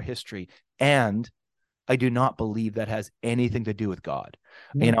part of our history. And I do not believe that has anything to do with God,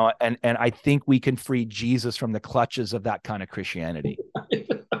 and I think we can free Jesus from the clutches of that kind of Christianity.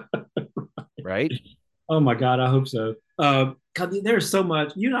 Right? Oh my God, I hope so. There's so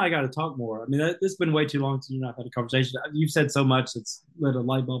much. You and I got to talk more. I mean, it's been way too long since you and I've had a conversation. You've said so much that's lit a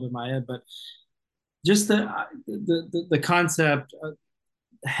light bulb in my head, but just the concept.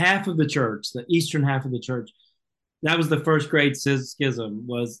 Half of the church, the eastern half of the church, that was the first great schism.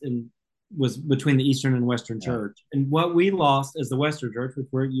 Was between the Eastern and Western Church. And what we lost as the Western Church,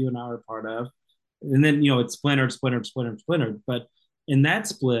 which you and I are part of, and then, it splintered. But in that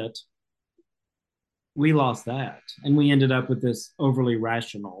split, we lost that. And we ended up with this overly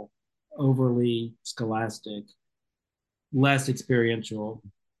rational, overly scholastic, less experiential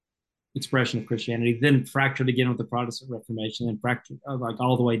expression of Christianity, then fractured again with the Protestant Reformation, and fractured like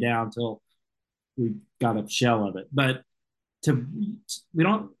all the way down until we got a shell of it. But it'd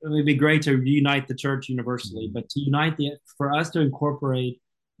be great to unite the church universally, but for us to incorporate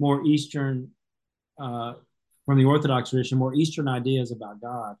more Eastern, from the Orthodox tradition, more Eastern ideas about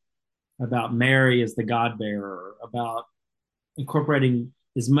God, about Mary as the God bearer, about incorporating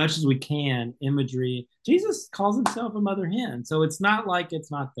as much as we can imagery. Jesus calls himself a mother hen, so it's not like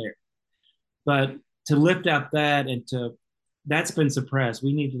it's not there. But to lift out that and to that's been suppressed.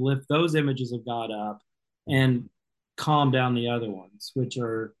 We need to lift those images of God up and calm down the other ones, which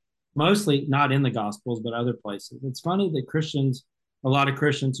are mostly not in the Gospels, but other places. It's funny that Christians, a lot of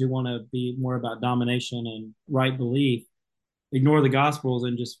Christians who want to be more about domination and right belief, ignore the Gospels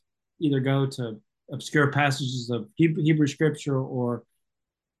and just either go to obscure passages of Hebrew scripture or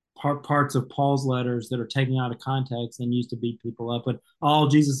parts of Paul's letters that are taken out of context and used to beat people up. But all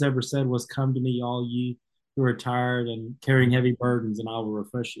Jesus ever said was, "Come to me, all ye who are tired and carrying heavy burdens, and I will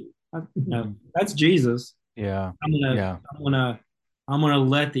refresh you." That's Jesus. Yeah. I'm gonna, Yeah. I'm gonna, I'm gonna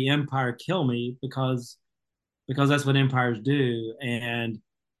let the empire kill me because that's what empires do. And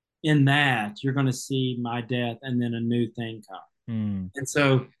in that, you're gonna see my death, and then a new thing come. Mm. And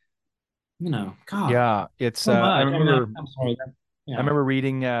so, God, Yeah. It's, so I much. I mean, remember I'm sorry. I Yeah. remember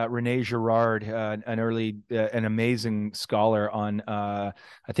reading Rene Girard, an amazing scholar on. I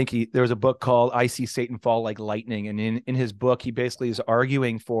think there was a book called "I See Satan Fall Like Lightning," and in his book, he basically is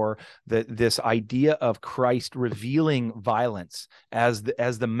arguing for this idea of Christ revealing violence as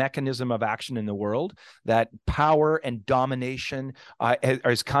the mechanism of action in the world. That power and domination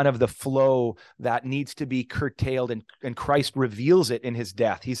is kind of the flow that needs to be curtailed, and Christ reveals it in his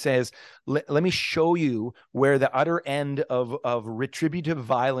death. He says, let me show you where the utter end of retributive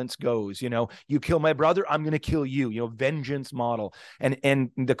violence goes. You kill my brother, I'm going to kill you. Vengeance model, and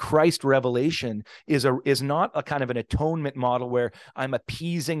the Christ revelation is not a kind of an atonement model where I'm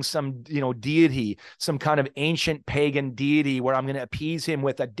appeasing some deity, some kind of ancient pagan deity where I'm going to appease him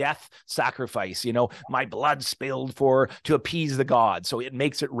with a death sacrifice. My blood spilled to appease the god, so it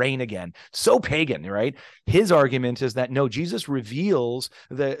makes it rain again. So pagan, right? His argument is that no, Jesus reveals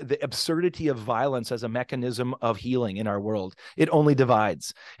the absurdity of violence as a mechanism of healing in our world. It only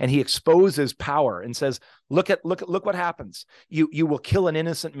divides, and he exposes power and says, look what happens. You will kill an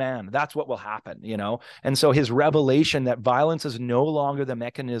innocent man. That's what will happen. And so his revelation that violence is no longer the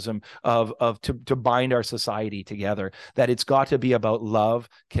mechanism to bind our society together, that it's got to be about love,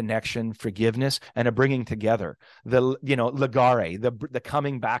 connection, forgiveness, and a bringing together. The ligare, the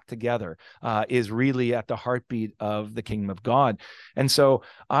coming back together, is really at the heartbeat of the kingdom of God. And so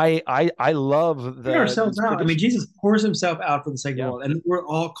I love Pour ourselves these out. I mean, traditions. Jesus pours himself out for the sake of the Yeah. world, and we're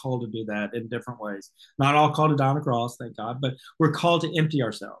all called to do that in different ways. Not all called to die on the cross, thank God, but we're called to empty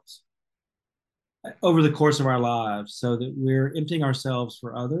ourselves over the course of our lives, so that we're emptying ourselves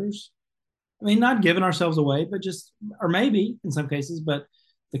for others. I mean, not giving ourselves away, but just, or maybe in some cases, but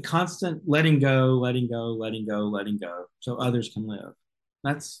the constant letting go, letting go, letting go, letting go, so others can live.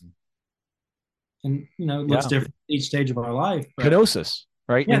 That's, and it looks Yeah. different each stage of our life, but Kenosis,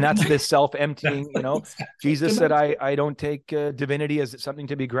 right? I mean, yeah, that's this that's self-emptying. Jesus said, exactly. I don't take divinity as something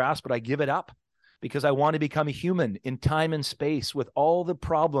to be grasped, but I give it up because I want to become a human in time and space with all the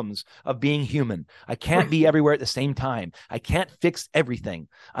problems of being human. I can't be everywhere at the same time. I can't fix everything.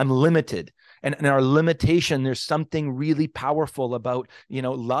 I'm limited. And in our limitation, there's something really powerful about,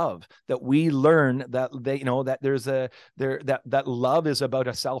 love, that we learn that that love is about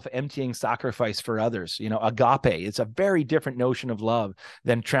a self-emptying sacrifice for others. Agape. It's a very different notion of love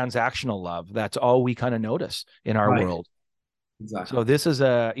than transactional love. That's all we kind of notice in our Right. world. Exactly. So this is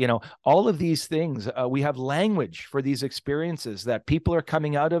all of these things. We have language for these experiences that people are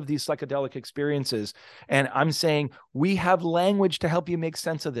coming out of these psychedelic experiences. And I'm saying we have language to help you make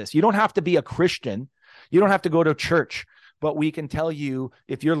sense of this. You don't have to be a Christian. You don't have to go to church, but we can tell you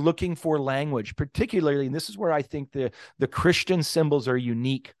if you're looking for language, particularly, and this is where I think the Christian symbols are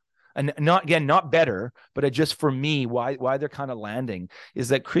unique. And not better, but just for me, why they're kind of landing is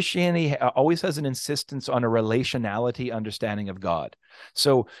that Christianity always has an insistence on a relationality understanding of God.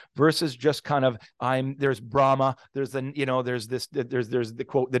 So versus just kind of there's Brahma, there's there's the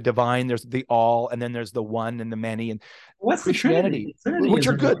quote, the divine, there's the all, and then there's the one and the many. And What's the Trinity? Christianity, The Trinity which is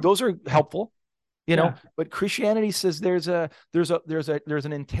are a good, those are helpful. yeah. But Christianity says there's an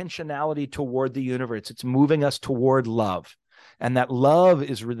intentionality toward the universe. It's moving us toward love. And that love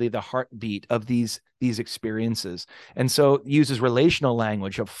is really the heartbeat of these experiences. And so it uses relational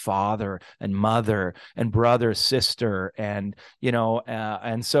language of father and mother and brother, sister, and yeah.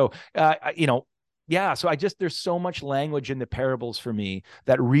 So there's so much language in the parables for me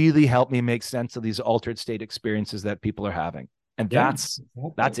that really help me make sense of these altered state experiences that people are having. And Yeah, that's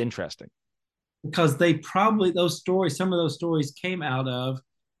exactly. interesting. Because they probably those stories, some of those stories came out of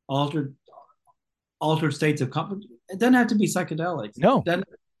altered altered states of consciousness. It doesn't have to be psychedelics. It No, doesn't.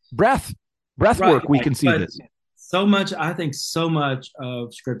 breath Right, work, we right. can see But this. so much, I think, so much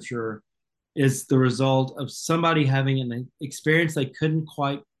of Scripture is the result of somebody having an experience they couldn't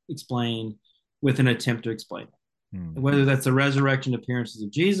quite explain with an attempt to explain it. Hmm. Whether that's the resurrection appearances of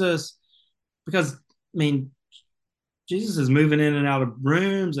Jesus, because I mean, Jesus is moving in and out of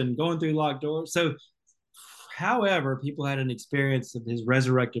rooms and going through locked doors. So, however, people had an experience of his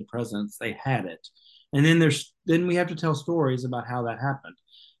resurrected presence. They had it, and then we have to tell stories about how that happened.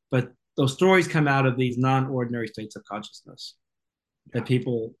 But those stories come out of these non-ordinary states of consciousness Yeah. that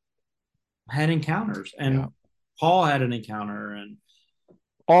people had encounters, Yeah. and Paul had an encounter, and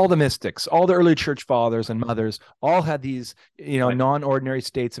All the mystics, all the early church fathers and mothers, all had these, right. non-ordinary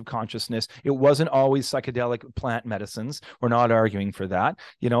states of consciousness. It wasn't always psychedelic plant medicines. We're not arguing for that.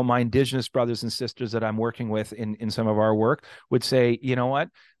 My indigenous brothers and sisters that I'm working with in some of our work would say, you know what?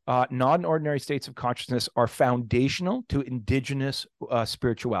 Non-ordinary states of consciousness are foundational to indigenous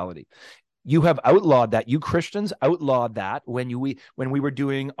spirituality. You have outlawed that. You Christians outlawed that when we were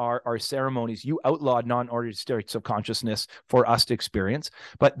doing our ceremonies. You outlawed non-ordinary states of consciousness for us to experience.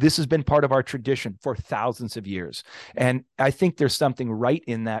 But this has been part of our tradition for thousands of years. And I think there's something right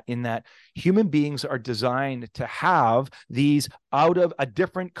in that human beings are designed to have these out of a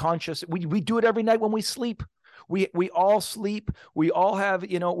different conscious. We do it every night when we sleep. We all sleep. We all have,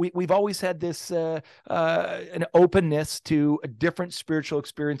 we've always had this an openness to different spiritual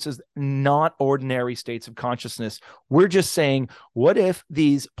experiences, not ordinary states of consciousness. We're just saying, what if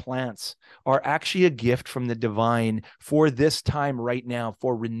these plants are actually a gift from the divine for this time right now,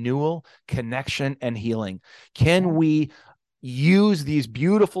 for renewal, connection, and healing? Can we use these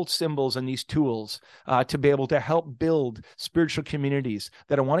beautiful symbols and these tools to be able to help build spiritual communities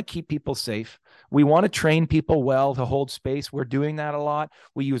that want to keep people safe? We want to train people well to hold space. We're doing that a lot.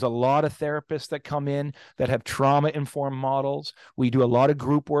 We use a lot of therapists that come in that have trauma-informed models. We do a lot of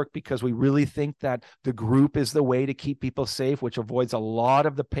group work because we really think that the group is the way to keep people safe, which avoids a lot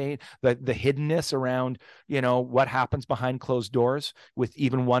of the pain, the hiddenness around, what happens behind closed doors with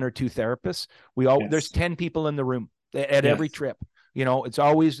even one or two therapists. There's 10 people in the room at every trip. It's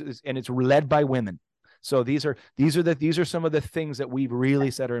always, and it's led by women. So these are some of the things that we've really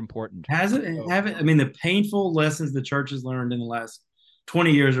said are important. I mean, the painful lessons the church has learned in the last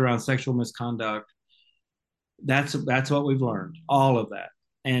 20 years around sexual misconduct, that's what we've learned, all of that.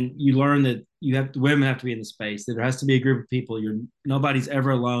 And you learn that women have to be in the space. There has to be a group of people. Nobody's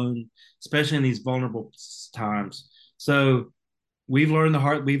ever alone, especially in these vulnerable times. So we've learned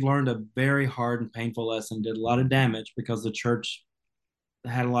a very hard and painful lesson, did a lot of damage because the church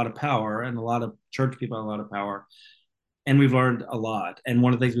had a lot of power and a lot of church people had a lot of power. And we've learned a lot. And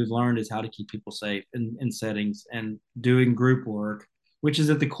one of the things we've learned is how to keep people safe in settings and doing group work, which is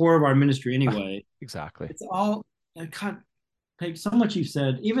at the core of our ministry anyway. Exactly. It's all, take so much you've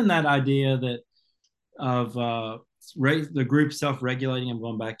said, even that idea that of the group self-regulating. I'm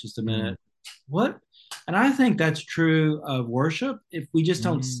going back just a minute. What? And I think that's true of worship. If we just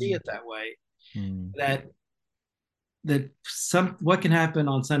don't see it that way, what can happen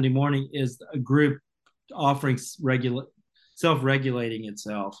on Sunday morning is a group offering self-regulating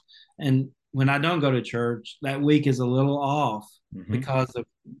itself. And when I don't go to church, that week is a little off because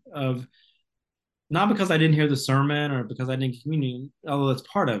of not because I didn't hear the sermon or because I didn't communion, although that's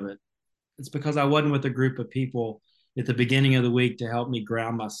part of it. It's because I wasn't with a group of people at the beginning of the week to help me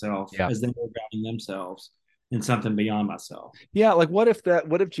ground myself as they were grounding themselves in something beyond myself. Yeah, like what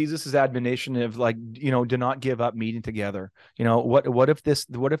if Jesus's admonition of do not give up meeting together? What if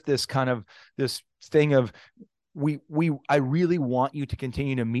this kind of this thing of I really want you to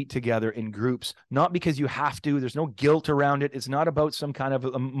continue to meet together in groups, not because you have to. There's no guilt around it. It's not about some kind of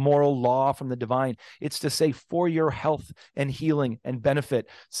a moral law from the divine. It's to say, for your health and healing and benefit,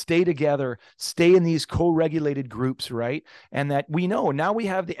 stay together, stay in these co-regulated groups, right? And that we know now, we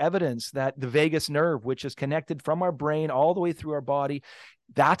have the evidence that the vagus nerve, which is connected from our brain all the way through our body,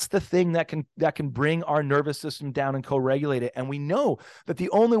 that's the thing that can bring our nervous system down and co-regulate it. And we know that the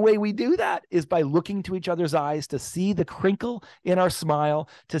only way we do that is by looking to each other's eyes, to see the crinkle in our smile,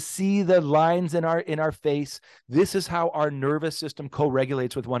 to see the lines in our face. This is how our nervous system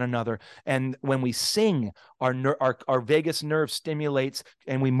co-regulates with one another. And when we sing, our vagus nerve stimulates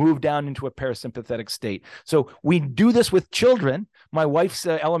and we move down into a parasympathetic state. So we do this with children. My wife's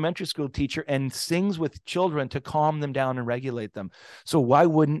an elementary school teacher and sings with children to calm them down and regulate them. So why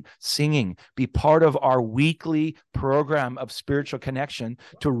wouldn't singing be part of our weekly program of spiritual connection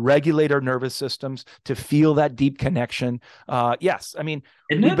to regulate our nervous systems, to feel that deep connection? Yes. I mean,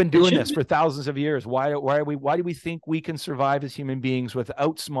 we've been doing this for thousands of years. Why do we think we can survive as human beings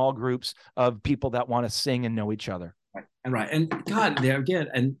without small groups of people that want to sing and know each other? Right. And God, there again,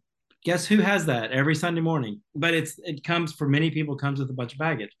 and guess who has that every Sunday morning? But it comes, for many people, comes with a bunch of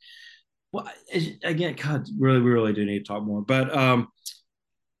baggage. Well, again, God, we really do need to talk more. But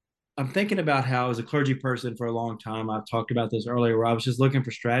I'm thinking about how, as a clergy person for a long time, I've talked about this earlier, where I was just looking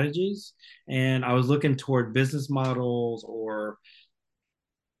for strategies and I was looking toward business models, or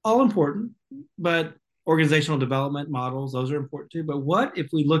all important, but organizational development models, those are important too. But what if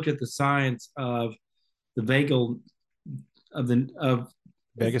we looked at the science of the vagal, of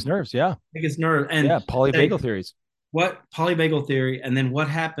Vagus nerves. Yeah. vagus nerve, and Yeah. Polyvagal say theories. what polyvagal theory, and then what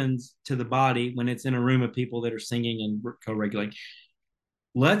happens to the body when it's in a room of people that are singing and co-regulating.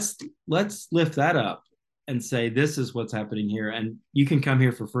 Let's lift that up and say this is what's happening here, and you can come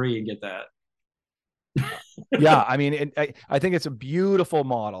here for free and get that. Yeah, I mean, I think it's a beautiful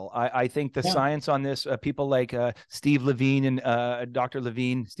model. I think the Yeah. science on this, people like Steve Levine and Dr.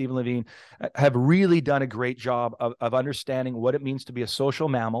 Levine, Stephen Levine, have really done a great job of understanding what it means to be a social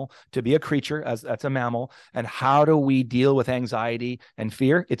mammal, to be a creature, as that's a mammal, and how do we deal with anxiety and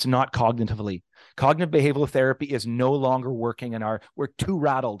fear. It's not cognitively. Cognitive behavioral therapy is no longer working in we're too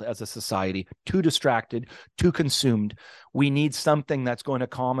rattled as a society, too distracted, too consumed. We need something that's going to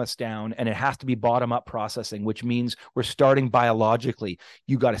calm us down, and it has to be bottom up processing, which means we're starting biologically.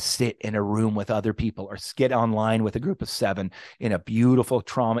 You got to sit in a room with other people or get online with a group of 7 in a beautiful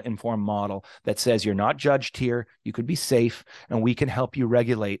trauma informed model that says you're not judged here. You could be safe and we can help you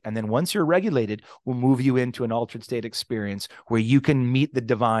regulate. And then once you're regulated, we'll move you into an altered state experience where you can meet the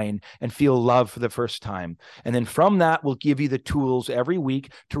divine and feel love for the first time. And then from that, we'll give you the tools every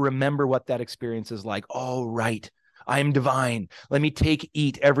week to remember what that experience is like. Oh, right. I am divine. Let me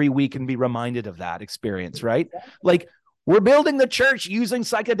eat every week and be reminded of that experience, right? Like, we're building the church using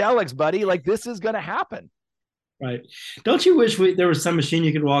psychedelics, buddy. Like, this is going to happen. Right. Don't you wish there was some machine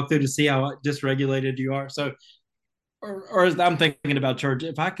you could walk through to see how dysregulated you are? So, or as I'm thinking about church,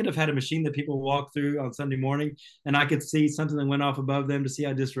 if I could have had a machine that people walk through on Sunday morning and I could see something that went off above them to see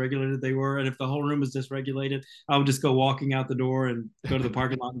how dysregulated they were. And if the whole room was dysregulated, I would just go walking out the door and go to the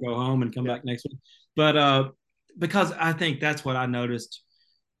parking lot and go home and come Yeah. back next week. But because I think that's what I noticed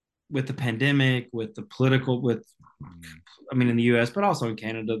with the pandemic, with the political, I mean, in the US, but also in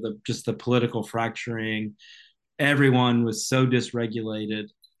Canada, just the political fracturing. Everyone was so dysregulated.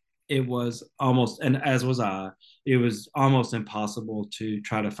 It was almost, and as was I, it was almost impossible to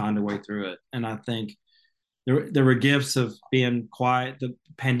try to find a way through it. And I think there were gifts of being quiet. The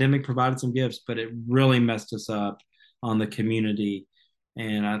pandemic provided some gifts, but it really messed us up on the community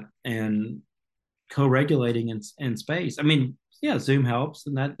and co-regulating in space. I mean, yeah, Zoom helps,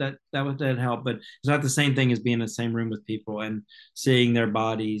 and that help, but it's not the same thing as being in the same room with people and seeing their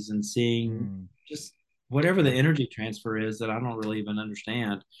bodies and seeing just whatever the energy transfer is that I don't really even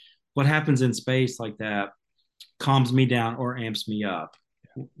understand. What happens in space like that calms me down or amps me up,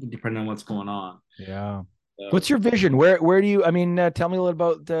 depending on what's going on. Yeah. So, What's your vision? Where do you, I mean, tell me a little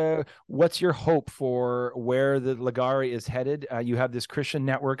about what's your hope for where the Ligari is headed? You have this Christian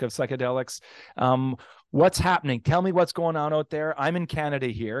network of psychedelics. What's happening? Tell me what's going on out there. I'm in Canada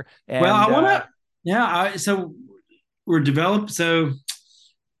here, well, and I want to, yeah. So we're developed. So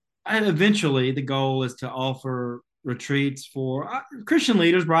eventually, the goal is to offer retreats for Christian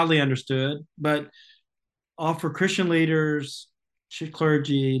leaders, broadly understood, but offer Christian leaders,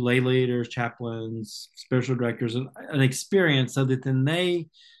 clergy, lay leaders, chaplains, spiritual directors, an experience so that then they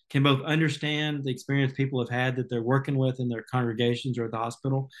can both understand the experience people have had that they're working with in their congregations or at the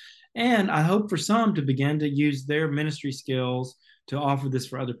hospital. And I hope for some to begin to use their ministry skills to offer this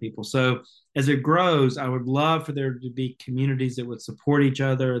for other people. So as it grows, I would love for there to be communities that would support each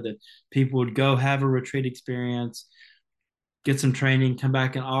other, that people would go have a retreat experience, get some training, come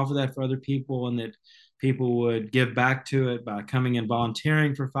back and offer that for other people, and that people would give back to it by coming and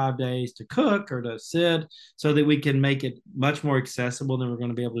volunteering for 5 days to cook or to sit, so that we can make it much more accessible than we're going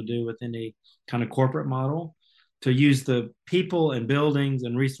to be able to do with any kind of corporate model, to use the people and buildings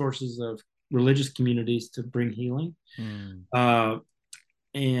and resources of religious communities to bring healing. Uh,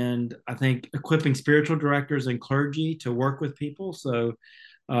 and I think equipping spiritual directors and clergy to work with people. So,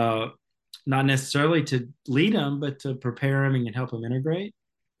 uh, not necessarily to lead them, but to prepare them and help them integrate.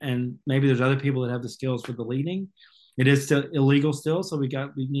 And maybe there's other people that have the skills for the leading. It is still illegal still, so we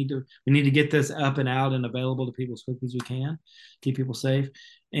need to get this up and out and available to people as quickly as we can, keep people safe.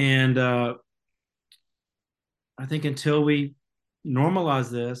 And I think until we normalize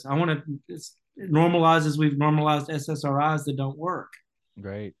this, I want to normalize as we've normalized SSRIs that don't work,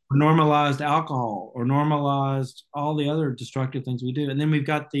 great. normalized alcohol, or normalized all the other destructive things we do. And then we've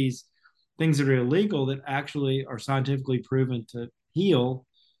got these things that are illegal that actually are scientifically proven to heal.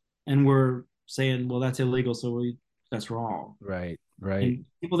 And we're saying, well, that's illegal, so that's wrong. Right, right. And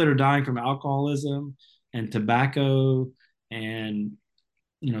people that are dying from alcoholism and tobacco and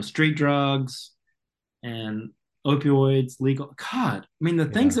street drugs and opioids, legal. God, I mean, the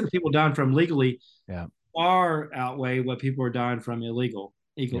things Yeah. that people dying from legally Yeah. far outweigh what people are dying from Yeah.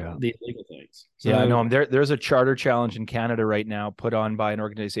 the illegal things. Yeah, no, So, there's a charter challenge in Canada right now put on by an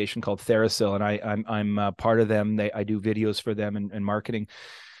organization called Therasil, and I'm part of them. I do videos for them and marketing.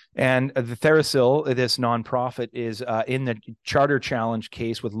 And the Therasil, this nonprofit, is in the charter challenge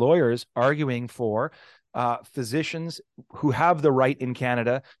case with lawyers arguing for physicians who have the right in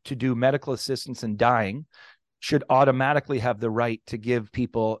Canada to do medical assistance in dying should automatically have the right to give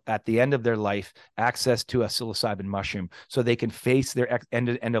people at the end of their life access to a psilocybin mushroom so they can face their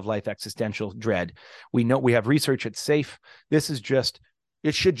end of life existential dread. We know we have research, it's safe. This is just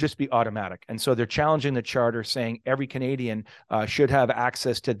it should just be automatic. And so they're challenging the charter, saying every Canadian should have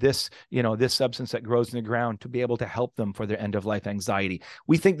access to this, this substance that grows in the ground to be able to help them for their end of life anxiety.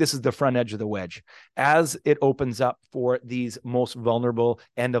 We think this is the front edge of the wedge. As it opens up for these most vulnerable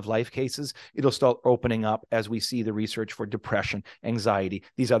end of life cases, it'll start opening up as we see the research for depression, anxiety,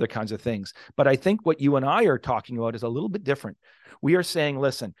 these other kinds of things. But I think what you and I are talking about is a little bit different. We are saying,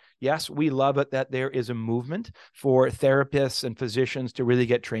 listen, yes, we love it that there is a movement for therapists and physicians to really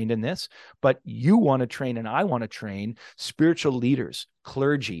get trained in this, but you want to train and I want to train spiritual leaders,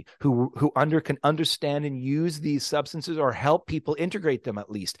 clergy who can understand and use these substances or help people integrate them at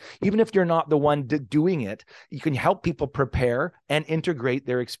least. Even if you're not the one doing it, you can help people prepare and integrate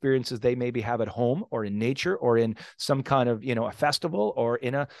their experiences they maybe have at home or in nature or in some kind of, a festival or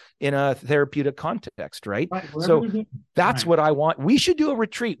in a therapeutic context, right? right, wherever So they're doing, that's right. what I want. We should do a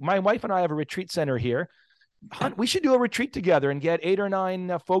retreat. My wife and I have a retreat center here. Hunt, we should do a retreat together and get 8 or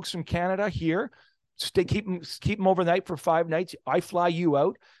 9 folks from Canada here. Keep them overnight for 5 nights. I fly you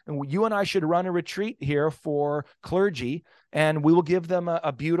out, and you and I should run a retreat here for clergy, and we will give them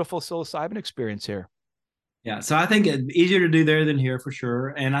a beautiful psilocybin experience here. Yeah, so I think it's easier to do there than here for sure.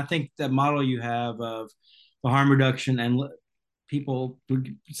 And I think that model you have of the harm reduction and people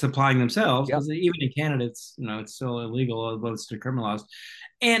supplying themselves, Yep. because even in Canada, it's still illegal, although it's decriminalized,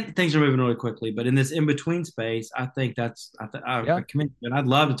 and things are moving really quickly. But in this in between space, I think I Yeah. commend you, and I'd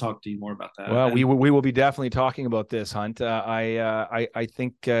love to talk to you more about that. Well, And we will be definitely talking about this, Hunt. I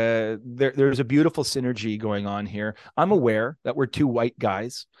think there's a beautiful synergy going on here. I'm aware that we're two white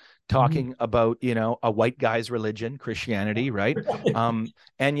guys talking about a white guy's religion, Christianity, right?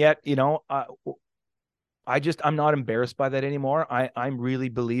 And yet I'm not embarrassed by that anymore. I really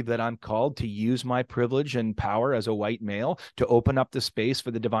believe that I'm called to use my privilege and power as a white male to open up the space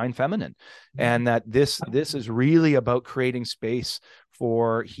for the divine feminine, and that this is really about creating space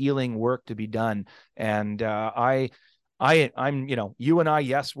for healing work to be done. And I'm, you and I,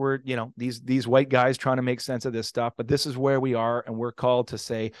 yes, we're, these white guys trying to make sense of this stuff, but this is where we are, and we're called to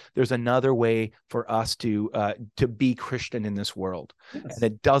say there's another way for us to be Christian in this world, yes. and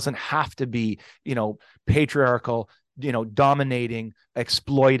it doesn't have to be, patriarchal, dominating,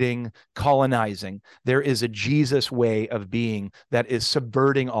 exploiting, colonizing. There is a Jesus way of being that is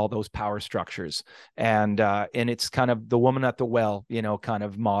subverting all those power structures, and it's kind of the woman at the well, kind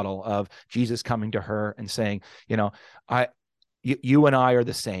of model of Jesus coming to her and saying, I you and I are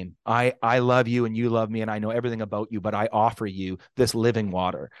the same. I love you and you love me, and I know everything about you, but I offer you this living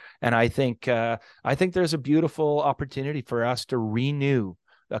water. And I think there's a beautiful opportunity for us to renew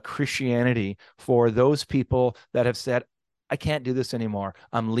a Christianity for those people that have said, I can't do this anymore.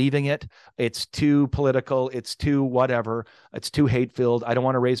 I'm leaving it. It's too political. It's too whatever. It's too hate filled. I don't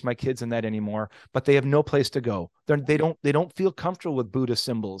want to raise my kids in that anymore. But they have no place to go. They don't feel comfortable with Buddhist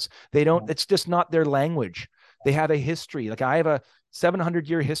symbols. They don't. It's just not their language. They have a history. Like I have a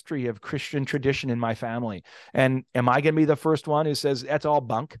 700-year history of Christian tradition in my family. And am I going to be the first one who says that's all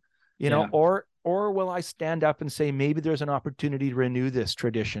bunk? Yeah. Or will I stand up and say maybe there's an opportunity to renew this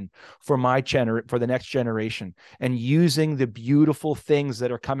tradition for for the next generation, and using the beautiful things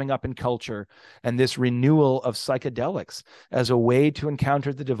that are coming up in culture and this renewal of psychedelics as a way to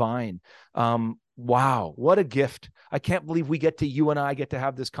encounter the divine. Wow, what a gift. I can't believe you and I get to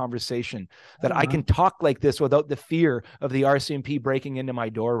have this conversation, that I can talk like this without the fear of the RCMP breaking into my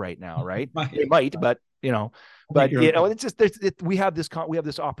door right now, right? They might, but it's just we have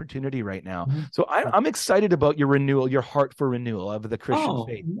this opportunity right now. So I'm excited about your renewal, your heart for renewal of the Christian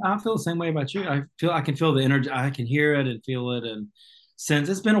faith. I feel the same way about you. I can feel the energy. I can hear it and feel it. And since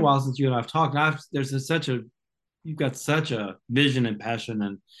it's been a while since you and I've talked, you've got such a vision and passion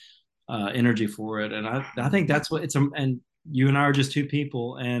and energy for it. And I think that's what and you and I are just two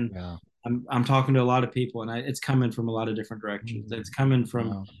people, and Yeah. I'm talking to a lot of people, and it's coming from a lot of different directions. It's coming from,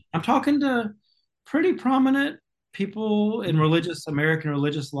 Wow. I'm talking to pretty prominent people in American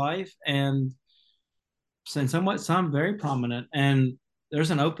religious life, and some very prominent. And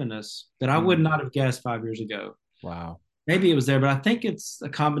there's an openness that I would not have guessed 5 years ago. Wow. Maybe it was there, but I think it's a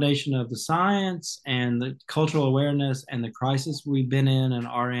combination of the science and the cultural awareness and the crisis we've been in and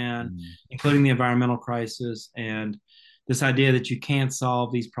are in, Mm. including the environmental crisis, and this idea that you can't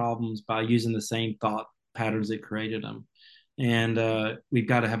solve these problems by using the same thought patterns that created them. And we've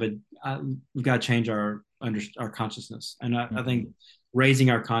got to we've got to change our consciousness. And I Mhm. think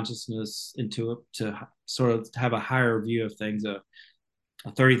raising our consciousness into it to sort of have a higher view of things, a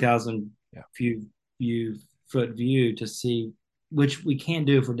 30,000 Yeah. view foot view to see, which we can't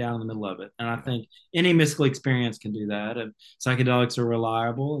do if we're down in the middle of it. And I Yeah. think any mystical experience can do that. And psychedelics are a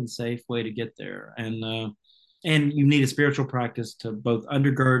reliable and safe way to get there. And you need a spiritual practice to both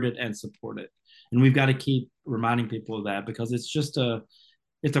undergird it and support it. And we've got to keep reminding people of that, because it's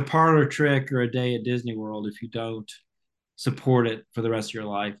a parlor trick or a day at Disney World if you don't support it for the rest of your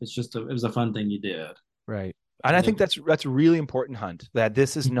life. It was a fun thing you did. Right. And I think that's really important, Hunt, that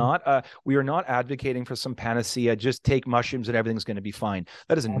this is Mhm. not we are not advocating for some panacea, just take mushrooms and everything's going to be fine.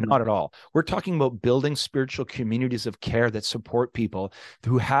 That is not at all. We're talking about building spiritual communities of care that support people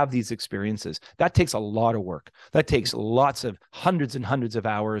who have these experiences. That takes a lot of work. That takes lots of hundreds and hundreds of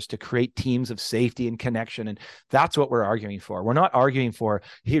hours to create teams of safety and connection. And that's what we're arguing for. We're not arguing for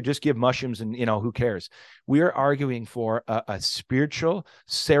here, just give mushrooms and who cares. We are arguing for a spiritual,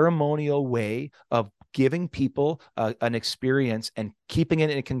 ceremonial way of giving people an experience and keeping it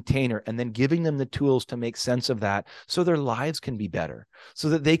in a container and then giving them the tools to make sense of that so their lives can be better, so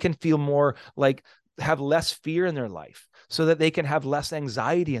that they can feel more like have less fear in their life, so that they can have less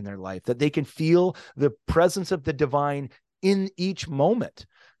anxiety in their life, that they can feel the presence of the divine in each moment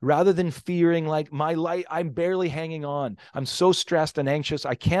rather than fearing like my life, I'm barely hanging on. I'm so stressed and anxious.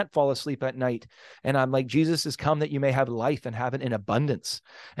 I can't fall asleep at night. And I'm like, Jesus has come that you may have life and have it in abundance.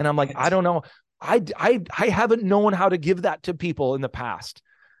 And I'm like, I don't know. I haven't known how to give that to people in the past.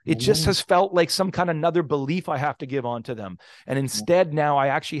 It just has felt like some kind of another belief I have to give onto them. And instead, now I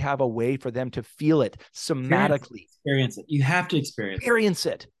actually have a way for them to feel it somatically. Experience it. You have to experience it. Experience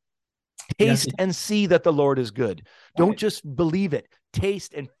it. You have Taste to, and see that the Lord is good. Don't right. just believe it.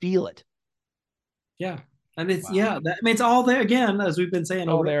 Taste and feel it. Yeah. And it's, Wow. yeah, I mean, it's all there again, as we've been saying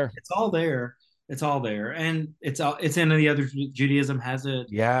All over, there. it's all there. It's all there. And it's in the other, Judaism has it.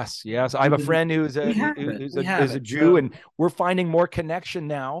 Yes, yes. I have a friend who's We a have it. who's We a have is a it. Jew, So and we're finding more connection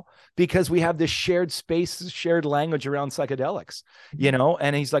now because we have this shared space, shared language around psychedelics,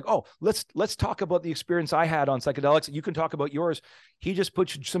 And he's like, "Oh, let's talk about the experience I had on psychedelics. You can talk about yours." He just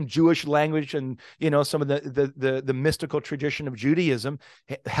puts some Jewish language and some of the mystical tradition of Judaism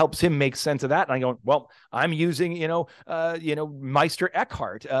helps him make sense of that. And I go, "Well, I'm using Meister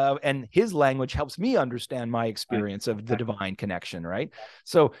Eckhart, and his language helps me understand my right. experience of the divine connection, right?"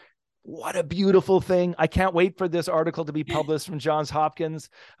 So what a beautiful thing. I can't wait for this article to be published from Johns Hopkins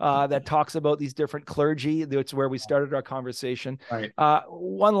that talks about these different clergy. That's where we started our conversation. Right.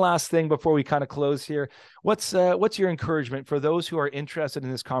 One last thing before we kind of close here. What's your encouragement for those who are interested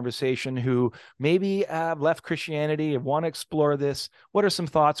in this conversation, who maybe have left Christianity and want to explore this? What are some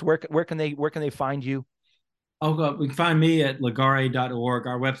thoughts? Where can they find you? You can find me at lagare.org.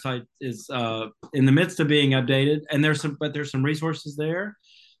 Our website is in the midst of being updated, and there's some resources there.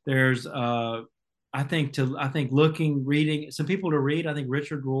 There's I think reading some people to read. I think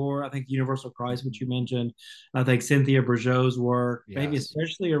Richard Rohr, I think Universal Christ, which you mentioned. I think Cynthia Bourgeau's work, maybe Yes.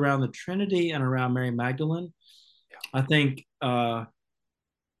 especially around the Trinity and around Mary Magdalene. I think to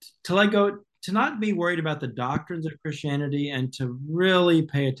let go, to not be worried about the doctrines of Christianity, and to really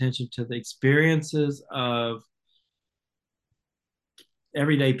pay attention to the experiences of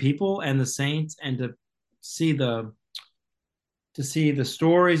everyday people and the saints, and see the to see the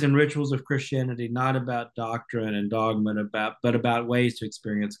stories and rituals of Christianity, not about doctrine and dogma, but about ways to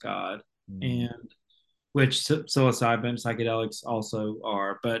experience God, Mm. and which psilocybin psychedelics also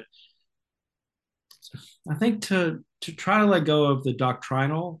are. But I think to try to let go of the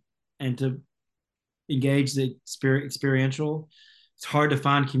doctrinal and to engage the experiential. It's hard to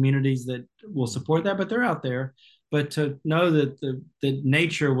find communities that will support that, but they're out there. But to know that the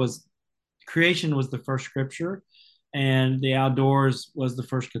nature was creation was the first scripture, and the outdoors was the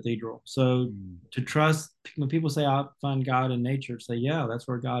first cathedral. So Mm. to trust, when people say I find God in nature, say yeah, that's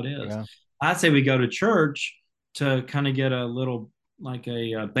where God is. Yeah. I'd say we go to church to kind of get a little like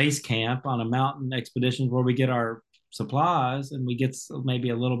a base camp on a mountain expedition where we get our supplies and we get maybe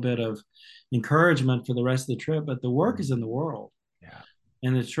a little bit of encouragement for the rest of the trip. But the work is in the world, Yeah.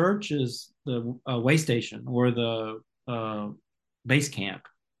 and the church is the way station or the base camp.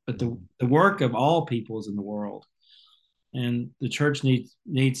 But Mm. the work of all people is in the world, and the church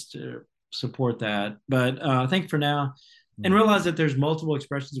needs to support that. But I think for now, and realize that there's multiple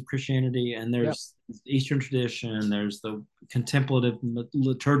expressions of Christianity, and Yep. there's Eastern tradition, there's the contemplative,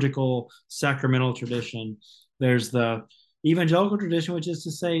 liturgical, sacramental tradition, there's the evangelical tradition, which is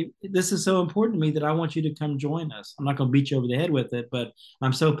to say, this is so important to me that I want you to come join us. I'm not going to beat you over the head with it, but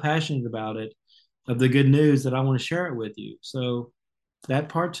I'm so passionate about it, of the good news, that I want to share it with you. So that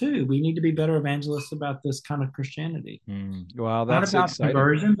part too, we need to be better evangelists about this kind of Christianity. Wow, Not that's about exciting.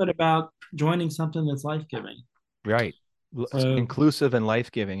 conversion, but about joining something that's life-giving. Right. So Inclusive and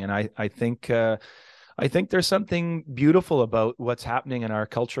life-giving. And I think there's something beautiful about what's happening in our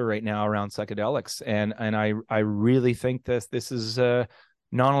culture right now around psychedelics. And I really think that this is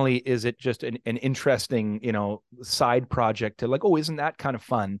not only is it just an interesting, side project to like, oh, isn't that kind of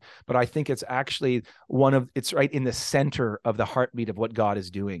fun? But I think it's actually it's right in the center of the heartbeat of what God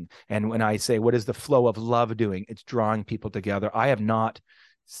is doing. And when I say, what is the flow of love doing? It's drawing people together. I have not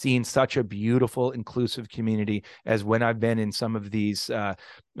seen such a beautiful, inclusive community as when I've been in some of these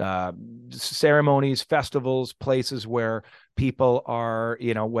ceremonies, festivals, places where people are,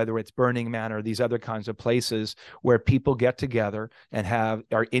 whether it's Burning Man or these other kinds of places where people get together and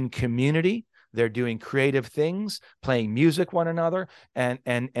are in community. They're doing creative things, playing music one another, and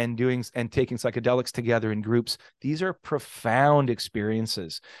taking psychedelics together in groups. These are profound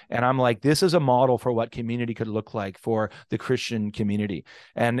experiences. And I'm like, this is a model for what community could look like for the Christian community.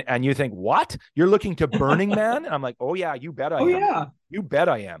 And you think, what? You're looking to Burning Man? And I'm like, oh yeah, you bet I am. yeah. You bet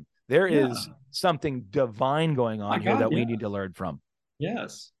I am. There Yeah. is something divine going on here that we need to learn from.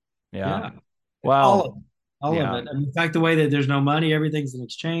 Yes. Yeah. Wow. All of it. And the fact, the way that there's no money, everything's an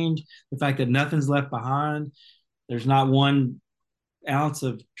exchange, the fact that nothing's left behind, there's not 1 ounce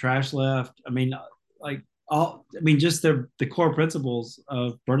of trash left. I mean, just the core principles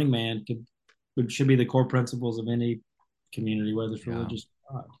of Burning Man should be the core principles of any community, whether it's religious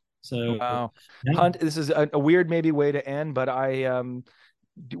or not. So, wow. Hunt, this is a weird maybe way to end, but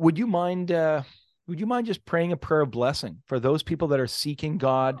would you mind just praying a prayer of blessing for those people that are seeking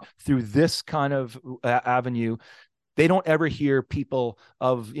God through this kind of avenue? They don't ever hear people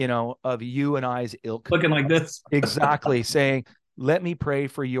of you and I's ilk looking like this. Exactly. Saying, let me pray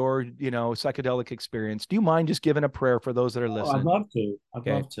for your, psychedelic experience. Do you mind just giving a prayer for those that are listening? I'd love to.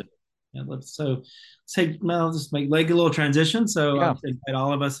 Love to. Yeah, let's take, I'll just make a little transition. So I invite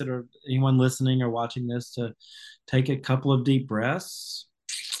all of us that are, anyone listening or watching this, to take a couple of deep breaths,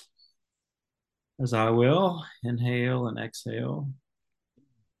 as I will. Inhale and exhale.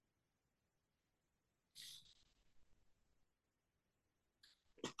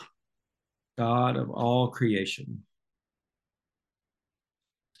 God of all creation,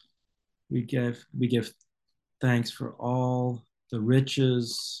 we give thanks for all the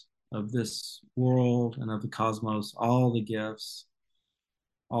riches of this world and of the cosmos, all the gifts,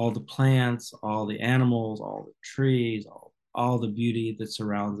 all the plants, all the animals, all the trees, all the beauty that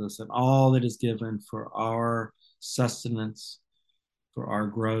surrounds us, and all that is given for our sustenance, for our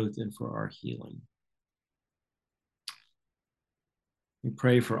growth, and for our healing. We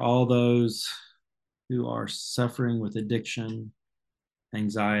pray for all those who are suffering with addiction,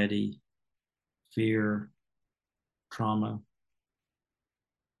 anxiety, fear, trauma.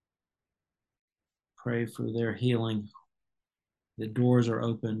 Pray for their healing. The doors are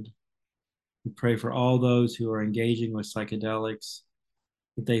opened. We pray for all those who are engaging with psychedelics,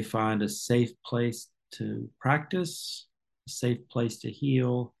 that they find a safe place to practice, a safe place to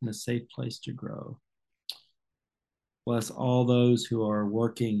heal, and a safe place to grow. Bless all those who are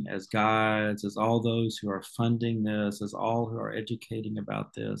working as guides, as all those who are funding this, as all who are educating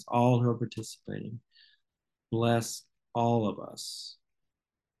about this, all who are participating. Bless all of us.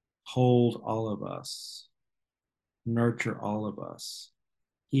 Hold all of us. Nurture all of us.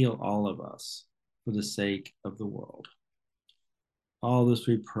 Heal all of us for the sake of the world. All this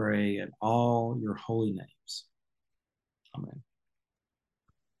we pray in all your holy names. Amen.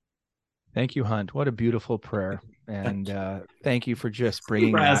 Thank you, Hunt. What a beautiful prayer. And thank you for just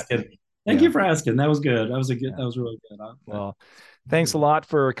bringing that. Thank you for asking. That was good. That was really good. Well, thanks a lot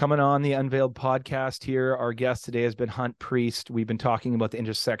for coming on the Unveiled podcast here. Our guest today has been Hunt Priest. We've been talking about the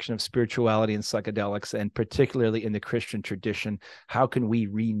intersection of spirituality and psychedelics, and particularly in the Christian tradition. How can we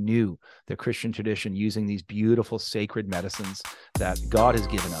renew the Christian tradition using these beautiful sacred medicines that God has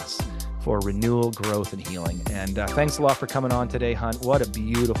given us for renewal, growth, and healing? And thanks a lot for coming on today, Hunt. What a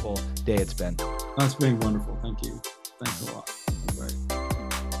beautiful day it's been. That's been wonderful. Thank you. Thanks a lot.